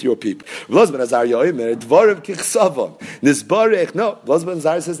with your people. Blaz ben Azar yoimer dvarim kichsavam nisbarech. No, Blaz ben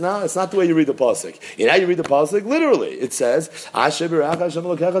Azar says no. It's not the way you read the pasuk. You know how you read the pasuk literally. It says Asher b'rach Hashem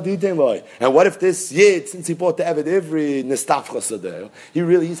Elokecha titein loy. And what if this yid, since he bought the Eved Ivri nistafcha sadeh,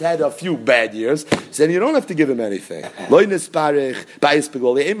 he's had a few bad years. He said you don't have to give him anything. Loy nisbarech bayis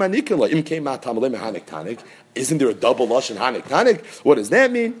begoli emanikin loy im keim matam loy mehanik tanik. Isn't there a double lashon hanik tanik? What does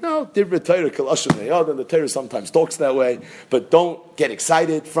that mean? No, different Torah kalashon neyad, and the Torah sometimes talks that way. But don't get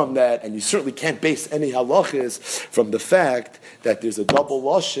excited from that, and you certainly can't base any halachas from the fact that there's a double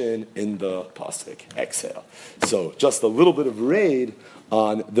lashon in the pasuk. Exhale. So just a little bit of raid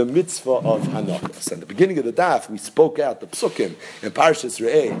on the mitzvah of Hanukkah. So in the beginning of the daf, we spoke out the psukim in Parshas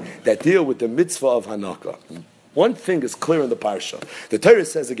Re'eh that deal with the mitzvah of Hanukkah. One thing is clear in the parsha. The Torah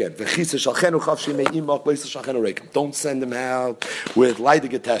says again, don't send them out with Laida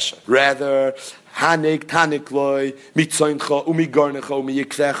Getesha. Rather, Hanik, Tanik loy, Mitzoincha, Umigarnecha,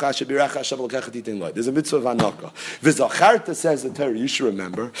 Umiyikvecha, Shebiracha, Shabalkecha Titin loy. There's a mitzvah of Hanukkah. Vizacharta says the Torah, you should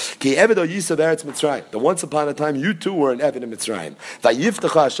remember, Ki Eved o Yisrael Eretz Mitzrayim. That once upon a time, you too were an Eved in Mitzrayim.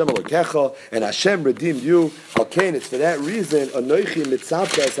 Vayivtecha Hashem Elokecha, and Hashem redeemed you. Okay, it's for that reason, Anoichi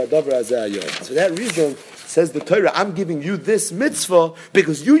Mitzavta es Hadavar Hazeh Hayom. It's for that reason, says the Torah, I'm giving you this mitzvah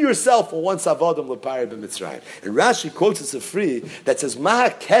because you yourself were once avodim l'parei b'Mitzrayim. And Rashi quotes us a free that says Maha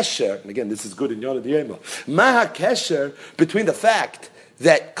Kesher, and again this is good in Yonah D'Yema, Maha Kesher between the fact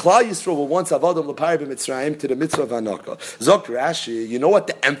that Klal Yisrael were once avodim l'parei b'Mitzrayim to the mitzvah of Hanukkah. Zok Rashi, you know what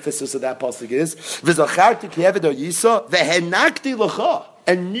the emphasis of that pasuk is? V'zacharti ki eved o yisa v'henakti l'cha.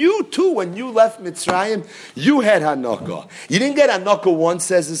 And you too, when you left Mitzrayim, you had Hanukkah. You didn't get Hanukkah once,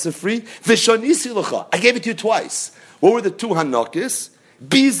 says this a free. V'shonisi l'cha. I gave it to you twice. What were the 2 Hanukkahs?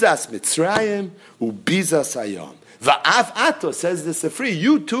 Bizas Mitzrayim u'bizas Hayom. Va'af ato, says this a free.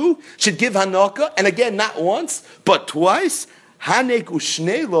 You too should give Hanukkah, and again, not once, but twice. Hanek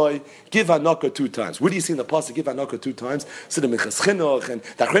u'shnei loy, give Hanukkah 2 times. Where do you see in the pasuk give Hanukkah 2 times? So the Minchas Chinuch and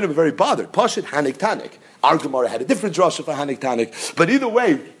the Achronim were very bothered. Pashut Hanek Tanik. Our Gemara had a different drasha for Hanek Tanik. But either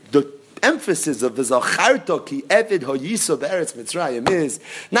way, the emphasis of the Zacharta ki Eved Hoyisa Be'eretz Mitzrayim is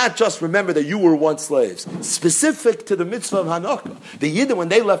not just remember that you were once slaves, specific to the mitzvah of Hanukkah. The Yidden, when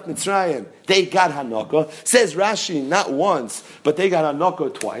they left Mitzrayim, they got Hanukkah. Says Rashi, not once, but they got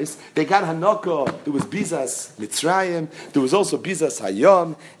Hanukkah twice. They got Hanukkah, there was Bizas Mitzrayim, there was also Bizas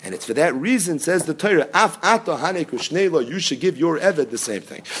Hayom, and it's for that reason, says the Torah, Af Ato Hanek Ushnelo, you should give your Eved the same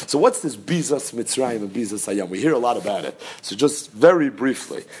thing. So what's this Bizas Mitzrayim and Bizas Hayom? We hear a lot about it. So just very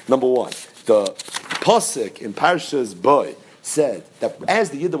briefly, number 1, the Pasuk in Parshas Boy said that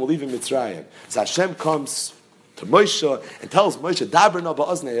as the Yidden will leave in Mitzrayim, so Hashem comes to Moshe and tells Moshe, Daber na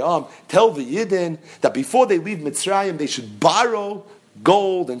ba'oznei ha'am, tell the Yidden that before they leave Mitzrayim, they should borrow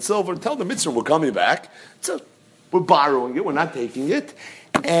gold and silver. Tell the Mitzrayim we're coming back. So we're borrowing it, we're not taking it.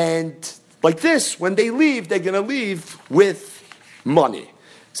 And like this, when they leave, they're going to leave with money.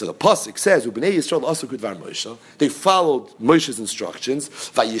 So the pasuk says, "Ubnei Yisrael also kudvar Moshe." They followed Moshe's instructions.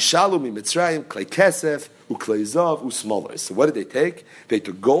 Vayishalu mi Mitzrayim klei kesef uklei zav usmolos. So what did they take? They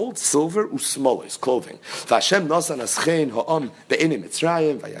took gold, silver, usmolos, clothing. Vashem nasan aschein ha'am be'inei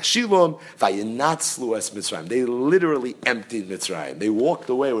Mitzrayim vayashilom vayinatzlu es Mitzrayim. They literally emptied Mitzrayim. They walked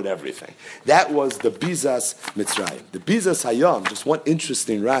away with everything. That was the bizas Mitzrayim. The bizas hayam. Just one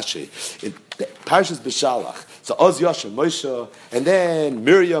interesting Rashi in Parshas B'Shalach. So Oz Yoshem Moshe, and then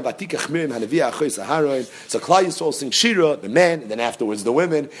Miriam, Vatikach Miriam, Hanaviyah Achois Aharon. So Klal Yisrael sing Shira, the men, and then afterwards the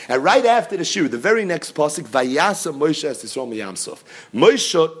women. And right after the Shira, the very next pasuk, Vayasa Moshe es Yisrael miyam suf.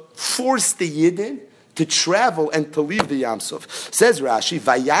 Moshe forced the Yidden to travel and to leave the Yamsuf. Says Rashi,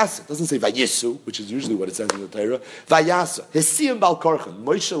 Vayasa, it doesn't say Vayisu, which is usually what it says in the Torah. Vayasa, Hesiyim Bal Korchan.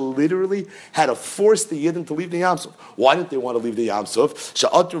 Moshe literally had to force the Yidden to leave the Yamsuf. Why didn't they want to leave the Yamsuf?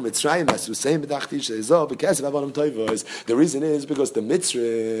 Sha'atru Mitzrayim Hasuseim B'dachti She'ezah B'kesev Avanim Toivos. The reason is because the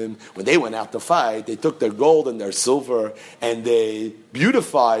Mitzrayim, when they went out to fight, they took their gold and their silver and they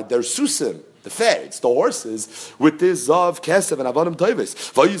beautified their Susim, the fares, the horses, with this Zav, Kesev, and Avanim Toivis.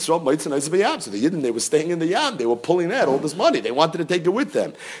 So the Yidden, they were staying in the Yam, they were pulling out all this money, they wanted to take it with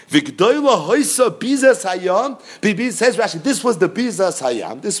them. Says Rashi, this was the Bizas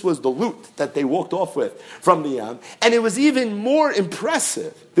Hayam, this was the loot that they walked off with from the Yam, and it was even more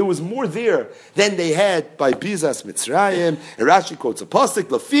impressive. There was more there than they had by Bizas Mitzrayim. And Rashi quotes a pasuk,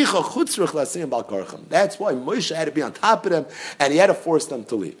 "Leficha chutzrich lasim bal karcham." That's why Moshe had to be on top of them, and he had to force them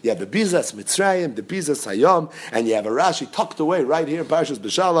to leave. You have the Bizas Mitzrayim, the Bizas Hayam, and you have a Rashi tucked away right here in Parshas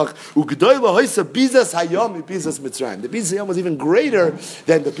B'Shalach. U'gdoy lahoisa Bizas Hayam, Bizas Mitzrayim. The Bizas Hayam was even greater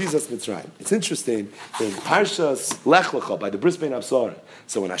than the Bizas Mitzrayim. It's interesting in Parshas Lech Lecha by the Bris Bein Absara.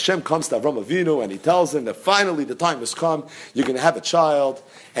 So when Hashem comes to Avram Avinu and he tells him that finally the time has come, you're going to have a child.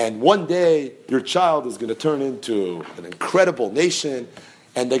 And one day, your child is going to turn into an incredible nation,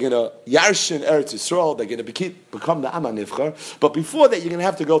 and they're going to yarshin Eretz Yisrael, they're going to become the Am HaNivchar. But before that, you're going to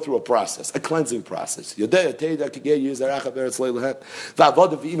have to go through a process, a cleansing process.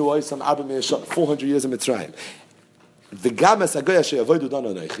 400 years in Mitzrayim. And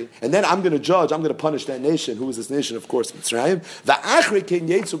then I'm going to judge, I'm going to punish that nation. Who is this nation? Of course, Mitzrayim.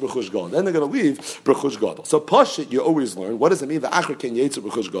 Then they're going to leave B'chush Gadol. So Pashit, you always learn, what does it mean?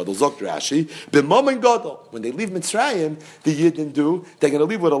 Zok Rashi, b'momen Gadol. When they leave Mitzrayim, the Yidden they're going to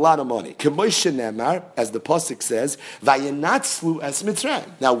leave with a lot of money. As the Pasuk says, Vayinatzlu es Mitzrayim.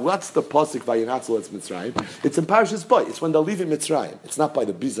 Now, what's the Pasuk Vayinatzlu es Mitzrayim? It's in Parashas Bo. It's when they're leaving Mitzrayim. It's not by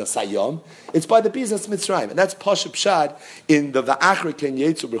the Bizas Hayom. It's by the Bizas Mitzrayim. And that's Pashut Pshat in the Va'achra Ken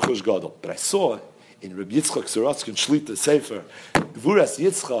Yetzu B'chush Gadol. But I saw in Rabbi Yitzchak Sorotzkin Shlita Sefer, Gvuras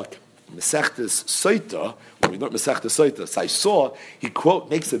Yitzchak, Mesechtes Soita, when we learn Mesechtes Soita, so I saw, he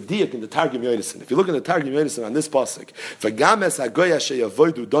makes a diak in the Targum Yonasan. If you look in the Targum Yonasan on this pasuk, V'games hagoya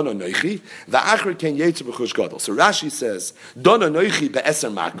sheyavodu dono noichi, va'achar ken yetzu b'chush gadol. So Rashi says, dono noichi be'eser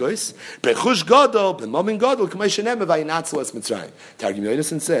makos, b'chush gadol, b'momin gadol, k'may shenem v'ayinatzel es Mitzrayim. Targum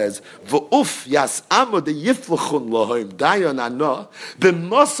Yonasan says, V'uf yas amo de yiflachun lohoim dayon ano,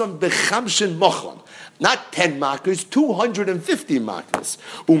 b'mosam b'chamshin mochon. Not 10 makos, 250 makos.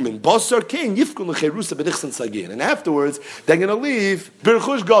 Umin basar king yifkun lecherusa b'dichsan sagin. And afterwards, they're going to leave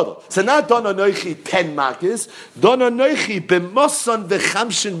B'chush Gadol. So not Dona Noichi 10 makos, Dona Noichi b'mosan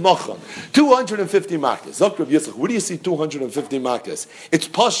v'chamshin mochon. 250 makos. Zok Rabbi Yitzchak, where do you see 250 makos? It's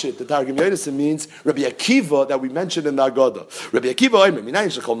Pashit, the Targum Yonasan means Rabbi Akiva that we mentioned in the Agada. Rabbi Akiva,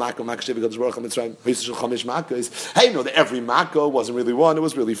 hey, no, that every mako wasn't really one, it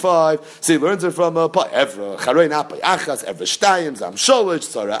was really 5. So he learns it from Evra Charei Napay Achas, Evra Shtayim, Zam Sholish,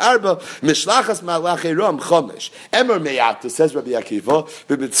 Tzara Arba, Mishlachas Malachei Ram Chomesh. Emer Meyata, says Rabbi Akiva,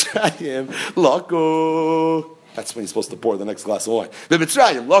 B'Mitzrayim, Loko. That's when he's supposed to pour the next glass of wine.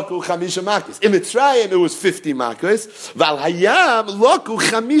 B'Mitzrayim, Loko Chamisha Makis. In Mitzrayim, it was 50 Makis. Val Hayam, Loko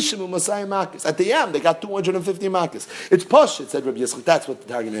Chamishim U'Masayim Makis. At the Yam, they got 250 Makis. It's Posh, it said Rabbi Yitzchak. That's what the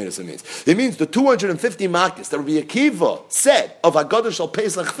Targum Yonasan means. It means the 250 Makis that Rabbi Akiva said of Haggadah Shal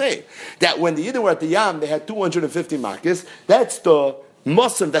Pesach Fei, that when the Yidden were at the Yam, they had 250 Makis. That's the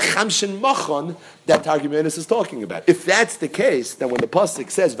Mosan, the Chamshin Machon, that Targum Yonasan is talking about. If that's the case, then when the pasuk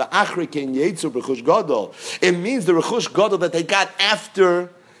says Va'achri ken yetzu b'chush gadol, it means the Rechush Gadol that they got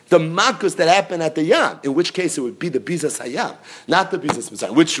after the Makos that happened at the Yam, in which case it would be the Bizas Hayam, not the Bizas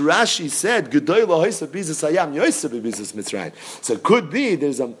Mitzrayim, which Rashi said, Gedoy lohoisa Bizas Hayam, yoisa b'Bizas Mitzrayim. So it could be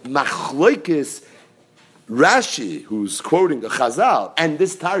there's a machloikis Rashi, who's quoting a Chazal, and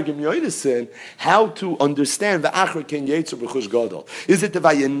this Targum Yodesin, how to understand the Achra Ken Yetzer B'chush Gadol. Is it the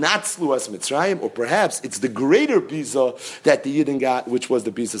Vayenatzlu as Mitzrayim, or perhaps it's the greater Biza that the Yidden got, which was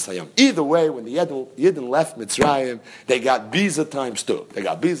the Biza Sayam. Either way, when the Yidden left Mitzrayim, they got Biza times two. They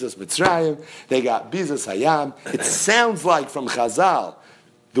got Biza's Mitzrayim, they got Biza Sayam. It sounds like from Chazal,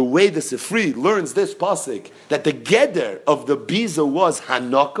 the way the Sifri learns this pasuk, that the geder of the biza was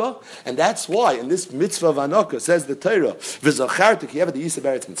Hanukkah, and that's why in this mitzvah of Hanukkah says the Torah, "V'zachartu ki the Yisrael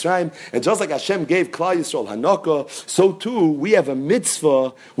Eretz Mitzrayim," and just like Hashem gave Klal Yisrael Hanukkah, so too we have a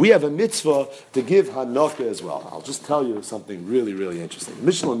mitzvah. We have a mitzvah to give Hanukkah as well. I'll just tell you something really, really interesting.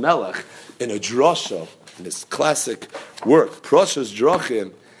 Mishnah Melech in a drasha, in his classic work, Proshas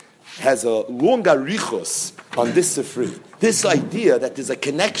Drachim, has a long arichos on this Sifri. This idea that there's a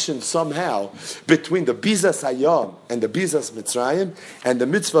connection somehow between the Bizas Hayam and the Bizas Mitzrayim and the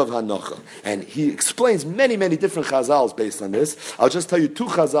mitzvah of Hanukkah. And he explains many, many different chazals based on this. I'll just tell you two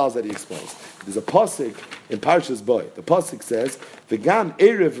chazals that he explains. There's a pasuk in Parshas Boy. The pasuk says, "V'gam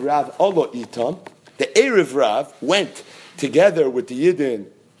Erev Rav Olo Itam." The Erev Rav went together with the Yidden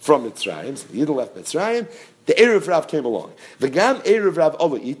from Mitzrayim. So the Yidden left Mitzrayim. The Erev Rav came along. V'gam Erev Rav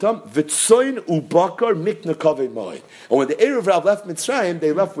Olo Itam v'tzoin ubakar mikna kavei moi. And when the Erev Rav left Mitzrayim,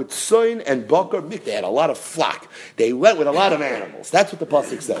 they left with tzoin and bakar mik. They had a lot of flock. They went with a lot of animals. That's what the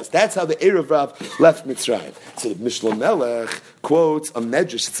pasuk says. That's how the Erev Rav left Mitzrayim. So the Mishnah Melech quotes a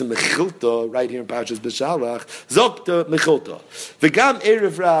medrash. It's a mechilta right here in Parshas B'Shalach. Zokta mechilta. V'gam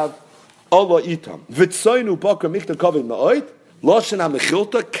Erev Rav Olo Itam v'tzoin ubakar mikna kavei moi. Loshana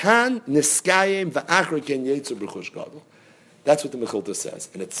Mechilta kan niskayim va'achra ken yetzer b'chush gadol. That's what the Mechilta says,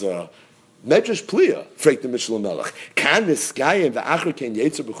 and it's medrash pliya. Freit the Mishnah Melech kan niskayim va'achra ken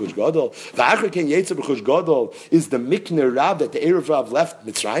yetzer b'chush gadol. Va'achra ken yetzer b'chush gadol is the mikner Rav that the Erev Rav left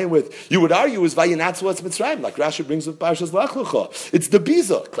Mitzrayim with. You would argue is vayinatzu etz Mitzrayim, like Rashi brings with Parshas Lech Lecha. It's the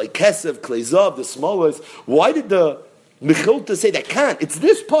biza, klei kesef, klei zav, the smallest. Why did the Mechilta say that can't? It's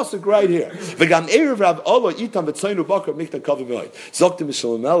this pasuk right here. V'gam Erev Rav Olo Itam v'tzoinu bakar mikta kavim moed. Zokte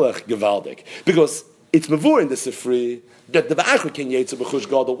Mishnah Melech gevaldik. Because it's mavur in the Sifri that the V'achra Ken Yetzer B'chush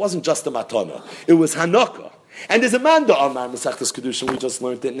Gadol wasn't just a matana. It was Hanukkah. And there's a manda Amar Masechtas Kiddushin, we just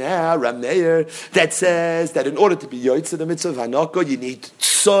learned it now, Ram Meir, that says that in order to be Yotze the mitzvah of Hanukkah, you need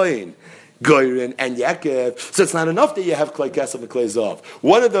tzoin, Goyrin and Yaakov. So it's not enough that you have Klei Kesef and Klei Zav.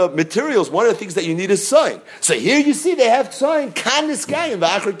 One of the materials, one of the things that you need is sign. So here you see they have sign, Kan Niskayim,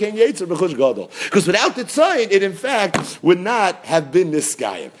 V'achar Ken Yetzer B'chush Gadol. Because without the sign, it in fact would not have been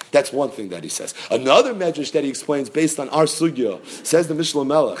Niskayim. That's one thing that he says. Another medrash that he explains based on our sugya, says the Mishnah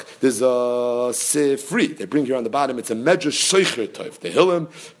Melech, there's a Sifri, they bring here on the bottom, it's a medrash Sheicher Tov, the Hillim,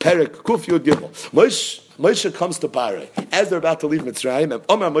 Perek, Kuf Yud Gimel. Moshe comes to Paray as they're about to leave Mitzrayim, and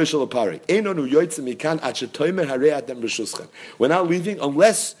Omar Moshe LeParay, Einonu yoytzim mikan ad shetoimer harei atem b'shuschem. We're not leaving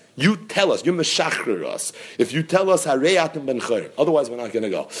unless you tell us, you meshachrer us. If you tell us harei atem ben chayr, otherwise we're not going to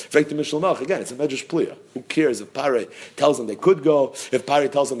go. Frek to Mishnah Melech again, it's a medrash pliya. Who cares if Paray tells them they could go? If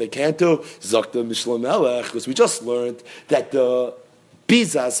Paray tells them they can't do, Zokta Mishnah Melech, because we just learned that the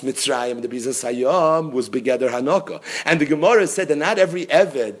Bizas Mitzrayim and the Bizas Hayam was begeder Hanukkah, and the Gemara said that not every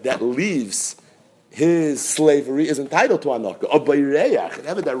eved that leaves his slavery is entitled to Hanukkah. A Bayreach, an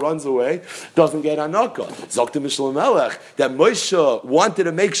Eved that runs away, doesn't get Hanukkah. Zokta Mishnah Melech, that Moshe wanted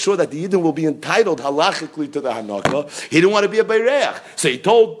to make sure that the Yidden will be entitled halachically to the Hanukkah. He didn't want to be a Bayreach. So he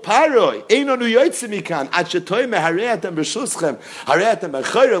told Paroi, Einonu yoytzim mikan, ad shetoime harei atem b'shuschem, harei atem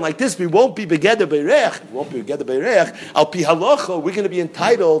b'chayr, and like this, we won't be begeder Bayreach. We won't be begeder Bayreach. Al pi halacha, we're going to be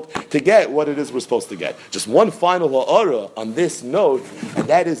entitled to get what it is we're supposed to get. Just one final ha'ara on this note, and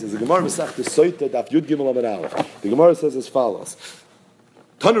that is the Gemara Masechta Soita, Yud Gimel Amud Aleph. The Gemara says as follows: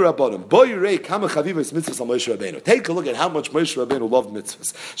 Tanu Rabbanim, Boyrei Kama Chavivos Mitzvahs Al Moshe Rabbeinu. Take a look at how much Moshe Rabbeinu loved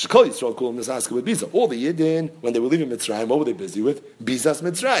mitzvahs. Shekol Yisrael Kulam Nisaska with Biza. All the Yidden, when they were leaving Mitzrayim, what were they busy with? Bizas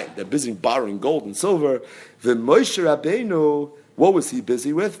Mitzrayim. They're busy borrowing gold and silver. The Moshe Rabbeinu, what was he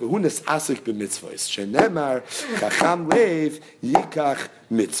busy with? V'hunas asik b'mitzvahs. Shenemar chacham leiv yikach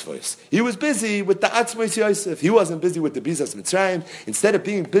mitzvahs. He was busy with the Atzmos Yosef. He wasn't busy with the Bizas Mitzrayim. Instead of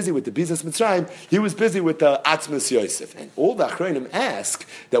being busy with the Bizas Mitzrayim, he was busy with the Atzmos Yosef. And all the Achronim ask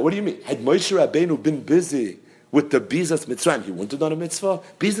that, what do you mean? Had Moshe Rabbeinu been busy with the Bizas Mitzrayim. He wouldn't have done a mitzvah.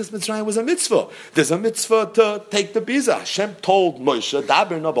 Bizas Mitzrayim was a mitzvah. There's a mitzvah to take the Bizah. Hashem told Moshe,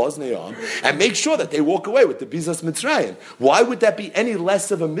 Daber na ba'ozneim, and make sure that they walk away with the Bizas Mitzrayim. Why would that be any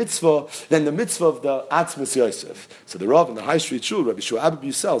less of a mitzvah than the mitzvah of the Atzmas Yosef? So the Rav in the High Street Shul, Rabbi Shua Abba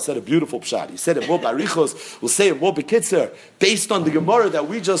Yusel, said a beautiful pshat. He said it more barichos, we'll say it more bekitzer, based on the Gemara that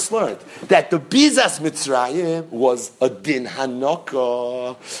we just learned, that the Bizas Mitzrayim was a din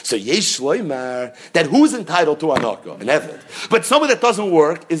hanaka. So yesh loymar, that who's entitled to anaka? An eved. But someone that doesn't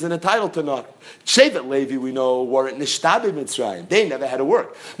work isn't entitled to anaka. Shevet Levi, we know, were at Nishtabe Mitzrayim. They never had to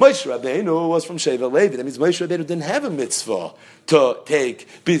work. Moshe Rabbeinu was from Shevet Levi. That means Moshe Rabbeinu didn't have a mitzvah to take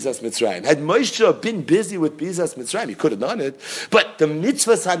Bizas Mitzrayim. Had Moshe been busy with Bizas Mitzrayim, he could have done it. But the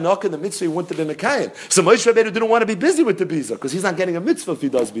mitzvah Hanaka, the mitzvah, he wouldn't have been Mekayim. So Moshe Rabbeinu didn't want to be busy with the Bizah, because he's not getting a mitzvah if he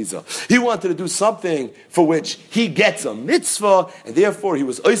does Bizah. He wanted to do something for which he gets a mitzvah, and therefore he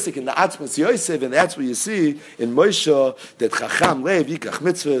was Oisik in the Atzmas Yosef, and that's what you see in Moshe, that Chacham Lev, Yikach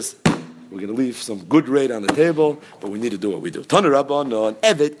Mitzvahs. We're going to leave some good rate on the table, but we need to do what we do. Tana Rabbanon,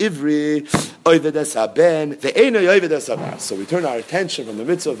 Evet Ivri, Oived Es Haben, Ve'enoi Oived Es Habas. So we turn our attention from the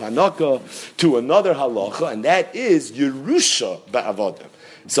mitzvah of Hanaka to another halacha, and that is Yerusha Ba'avodim.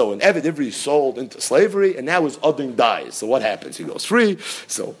 So an Evet Ivri is sold into slavery, and now his Adin dies. So what happens? He goes free.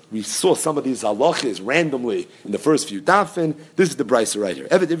 So we saw some of these halachas randomly in the first few dafin. This is the brisa right here.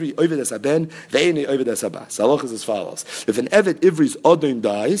 Evet Ivri Oived Es Haben, Ve'enoi Oived Es Habas. Halacha is as follows. If an Evet Ivri's Adin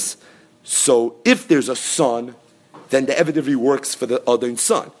dies, so if there's a son, then the Eved Ivri works for the other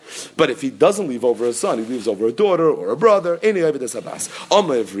son. But if he doesn't leave over a son, he leaves over a daughter or a brother. Eno Eved Habas.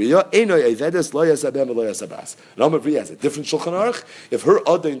 Amma Ivriya, Eno Evedes Lo Yasabem Lo Yasabas. And Amma Ivriya has a different Shulchan Aruch. If her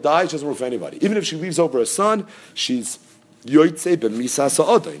Adin dies, she doesn't work for anybody. Even if she leaves over a son, she's Yoitze B'Misasa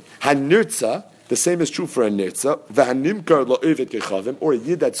Adin. Hanirtza. The same is true for a Nirtza. V'Hanimkar Lo Eved Kechavim, or a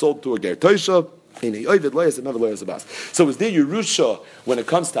Yid that sold to a Ger Tosha. So is there Yerusha when it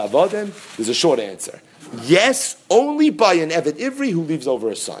comes to Avodim? There's a short answer. Yes, only by an Evet Ivri who leaves over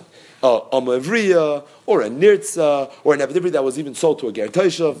a son. Amavriya, or a Nirtza, or an Evet Ivri that was even sold to a Ger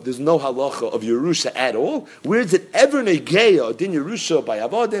Toshav. There's no halacha of Yerusha at all. Where is it ever Negeya, din Yerusha by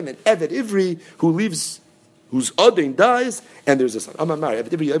Avodim, and Evet Ivri who leaves, whose Adin dies, and there's a son. How do you know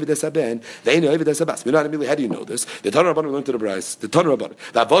this? The Tanur Rabbanan learned to the Bryce. The Tanur Rabbanan.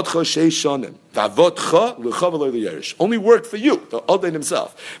 Only worked for you, the Adin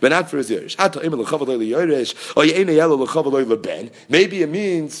himself, but not for his Yerush. Maybe it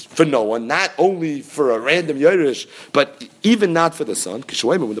means for no one, not only for a random Yerush, but even not for the son.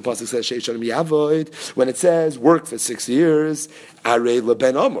 When the pasuk says when it says work for 6 years,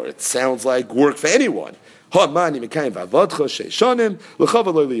 it sounds like work for anyone. In other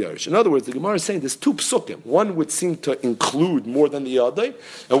words, the Gemara is saying there's two psukim. One would seem to include more than the other,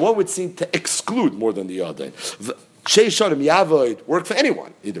 and one would seem to exclude more than the other. Work for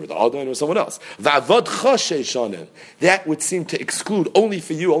anyone, either the Adon or someone else. That would seem to exclude only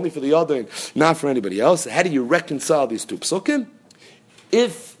for you, only for the Adon, not for anybody else. How do you reconcile these two psukim?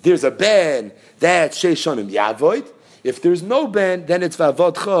 If there's a ban, that's Sheishanim Yavoid. If there's no ben, then it's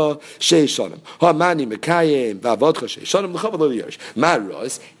va'avodcha sheishanim. Ha'mani mekayim va'avodcha sheishanim l'chav lo yirish.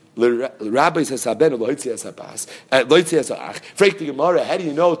 Maros Rabbi says haben loitzias habas loitzias ach. Freik the Gemara. How do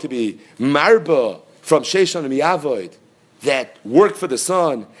you know to be marba from sheishanim yavoid that work for the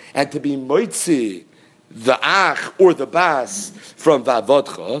son, and to be moitzi the ach or the bas from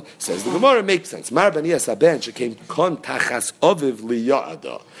va'avodcha? Says the Gemara, makes sense. Marba nias haben shecame kon tachas oviv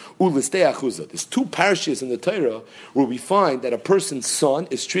liyada. There's two parashas in the Torah where we find that a person's son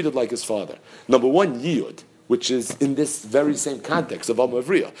is treated like his father. Number one, Yiyud, which is in this very same context of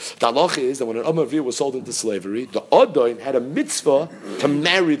Amavriya. The halacha is that when an Amavriya was sold into slavery, the Adon had a mitzvah to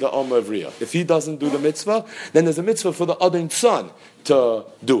marry the Amavriya. If he doesn't do the mitzvah, then there's a mitzvah for the Adon's son to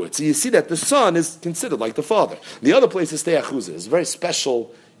do it. So you see that the son is considered like the father. The other place is Te'achuzah. It's a very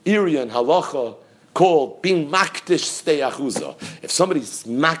special area in halacha called being makdish stay achuza. If somebody's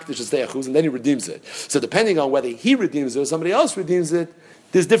makdish stay achuza, and then he redeems it. So depending on whether he redeems it or somebody else redeems it,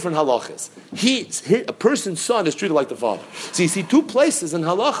 there's different halachas. A person's son is treated like the father. So you see two places in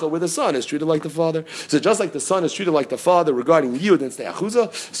halacha where the son is treated like the father. So just like the son is treated like the father regarding Yud and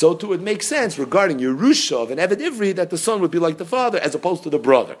Ste'achuza, so too it makes sense regarding Yerusha of an Evet Ivri that the son would be like the father as opposed to the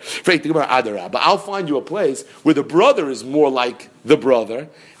brother. But I'll find you a place where the brother is more like the brother.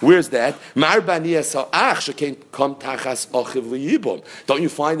 Where's that? Don't you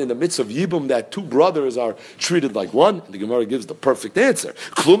find in the midst of Yibum that two brothers are treated like one? And the Gemara gives the perfect answer.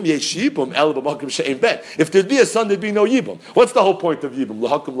 Klum yesh yibum el b'makom she'ein ben. If there'd be a son, there'd be no yibum. What's the whole point of yibum?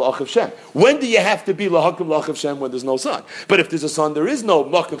 Lahakum la'achav Shem. When do you have to be lahakum la'achav Shem? When there's no son. But if there's a son, there is no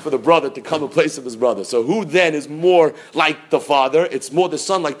makom for the brother to come in place of his brother. So who then is more like the father? It's more the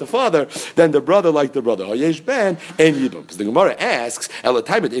son like the father than the brother like the brother. Hayesh ben and yibum. Because the Gemara asks,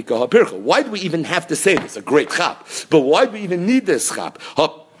 why do we even have to say this? A great chap. But why do we even need this chap?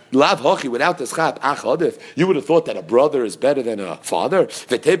 Lav hochi, without this chap, you would have thought that a brother is better than a father.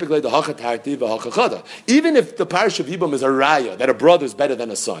 Even if the parish of Yibam is a raya, that a brother is better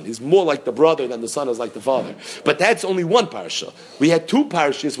than a son. He's more like the brother than the son is like the father. But that's only one parasha. We had two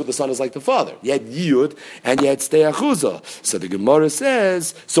parashas where the son is like the father. You had Yud and you had Stei Achuza. So the Gemara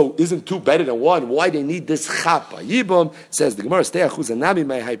says, so isn't two better than one? Why they need this chap? Yibam says the Gemara, Stei Achuza nami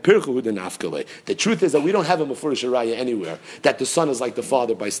mei haipirchu den afkale. The truth is that we don't have a mefurish raya anywhere that the son is like the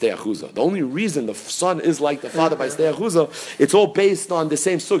father by Stei Achuza. The only reason the son is like the father by Stei Achuza, it's all based on the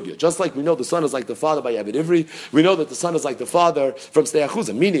same sugya. Just like we know the son is like the father by Abed Ivri, we know that the son is like the father from Stei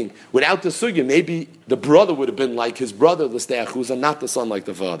Achuza. Meaning, without the sugya, maybe the brother would have been like his brother, the Stei Achuza, not the son like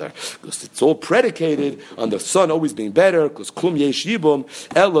the father. Because it's all predicated on the son always being better. Because klum yesh yibum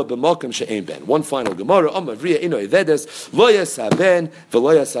ella b'makom she'ein ben. One final Gemara: Amavriya ino evedes lo yasaben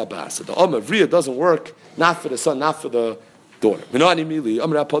v'lo yasabas. So the Amavriya doesn't work not for the son, not for the daughter. So after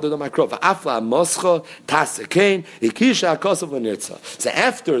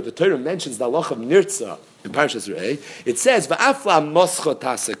the Torah mentions the halach of nirtza in Parshas Re'eh, it says va'afla moscha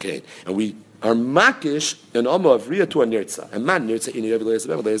tasakain, and we are makish an amma of riyah to a nirtza, and man nirtza in just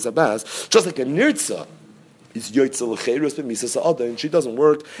like a nirtza is yoytza l'cheirus b'misas ha'ada, and she doesn't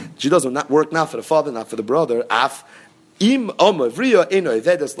work not for the father, not for the brother. Im Omavriya eno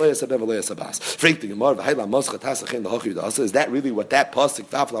evedes lo yasabem v'lo yasabas. Frank the Gemara v'hayla moscha tasachin l'hochi yudasa. Is that really what that pasuk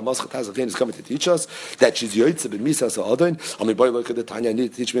v'afla moscha tasachin is coming to teach us? That she's yoytze b'misas ha'adon. Ami boy look at the Tanya. I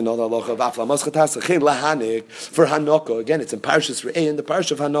need to teach me another halacha v'afla moscha tasachin lahanik for Hanukkah. Again, it's in Parshas Re'eh in the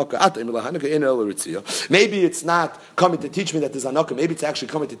Parsha of Hanukkah. Atam lahanik eno el ritzia. Maybe it's not coming to teach me that there's Hanukkah. Maybe it's actually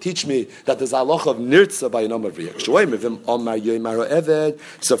coming to teach me that there's a halacha of nirtza by an Omavriya.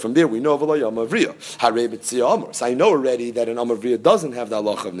 So from there we know v'lo Omavriya. Harei b'tzia Omar. So I know already that an Amavriya doesn't have the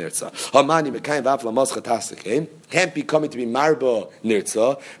halach of nirtza. Hamani mekayim v'afla moscha tasachin can't be coming to be marba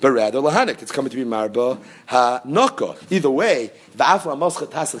nirtza, but rather lahanik. It's coming to be marba hanaka. Either way, v'afla moscha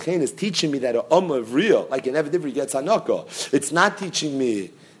tasachin is teaching me that an Amavriya, like an Evidivri, gets hanaka. It's not teaching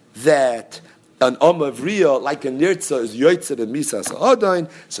me that an Amavriya, like a nirtza, is yoytze and misas ha'adain.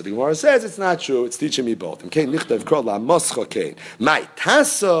 So the Gemara says it's not true. It's teaching me both. If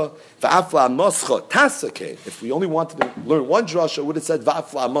we only wanted to learn one drasha, it would have said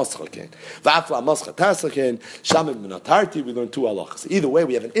va'afla moscha kain. Va'afla moscha tasa kain. Shamim minatarti. We learn two halachas. Either way,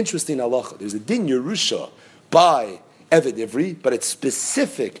 we have an interesting halacha. There's a din Yerusha by Eved Ivri, but it's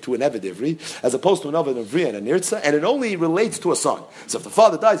specific to an Eved Ivri, as opposed to an Eved Ivri and a Nirtza, and it only relates to a son. So if the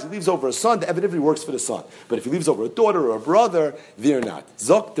father dies, he leaves over a son, the Eved Ivri works for the son. But if he leaves over a daughter or a brother, they're not.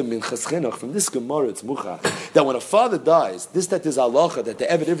 Zoktem min chaschenach, from this Gemara, it's muchach, that when a father dies, that is halacha, that the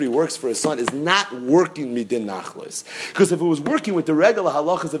Eved Ivri works for his son, is not working midin nachlis. Because if it was working with the regular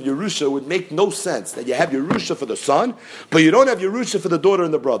halachas of Yerusha, it would make no sense that you have Yerusha for the son, but you don't have Yerusha for the daughter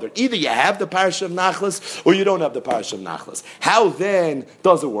and the brother. Either you have the parasha of nachlis, or you don't have the parasha of nachlas. How then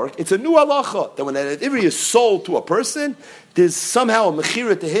does it work? It's a new halacha that when an ivri is sold to a person, there's somehow a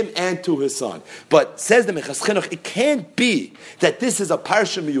mechira to him and to his son. But says the Mechas Chinuch, it can't be that this is a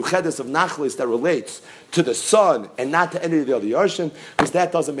parsha miyuchedes of nachlis that relates to the son and not to any of the other yarshin, because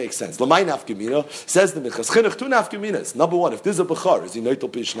that doesn't make sense. Lamai nafkamina, says the Mechas Chinuch, two nafkaminas. Number one, if there's a bechar, is he noitel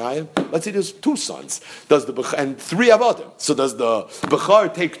pishnayim? Let's say there's two sons, does the bechar, and three avodim. So does the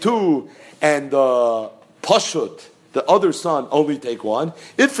bechar take two and the pashut, the other son, only take one?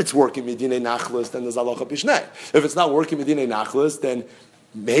 If it's working midinei nachlas, then there's halacha pishnei. If it's not working midinei nachlas, then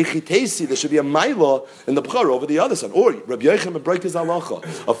mechitesi, there should be a maila in the bechar over the other son. Or Rabbi Yochanan break his halacha.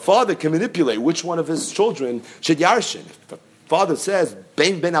 A father can manipulate which one of his children should yarshin. If the father says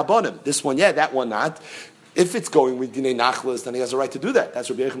ben abonim, this one yeah, that one not. If it's going with dinei nachlas, then he has a right to do that. That's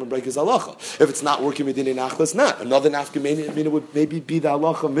Rabbi Yochanan break his halacha. If it's not working with dinei nachlas, not. Another nafkamina would maybe be the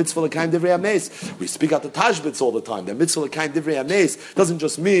halacha mitzvah l'kaim divrei ames. We speak out the tashbitz all the time. The mitzvah l'kaim divrei ames doesn't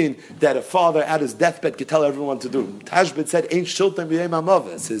just mean that a father at his deathbed could tell everyone to do. Tashbitz said, "Ain't shiltem b'yei mamav."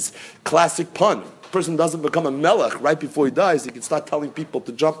 His classic pun. Person doesn't become a melech right before he dies, he can start telling people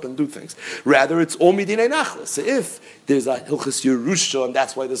to jump and do things. Rather, it's all midinei nachlas. So if there's a hilchas Yerusha, and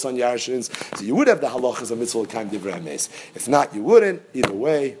that's why the son yarshins, so you would have the halachas of mitzvah l'kaim divrei ames. If not, you wouldn't. Either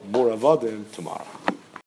way, more avodim tomorrow.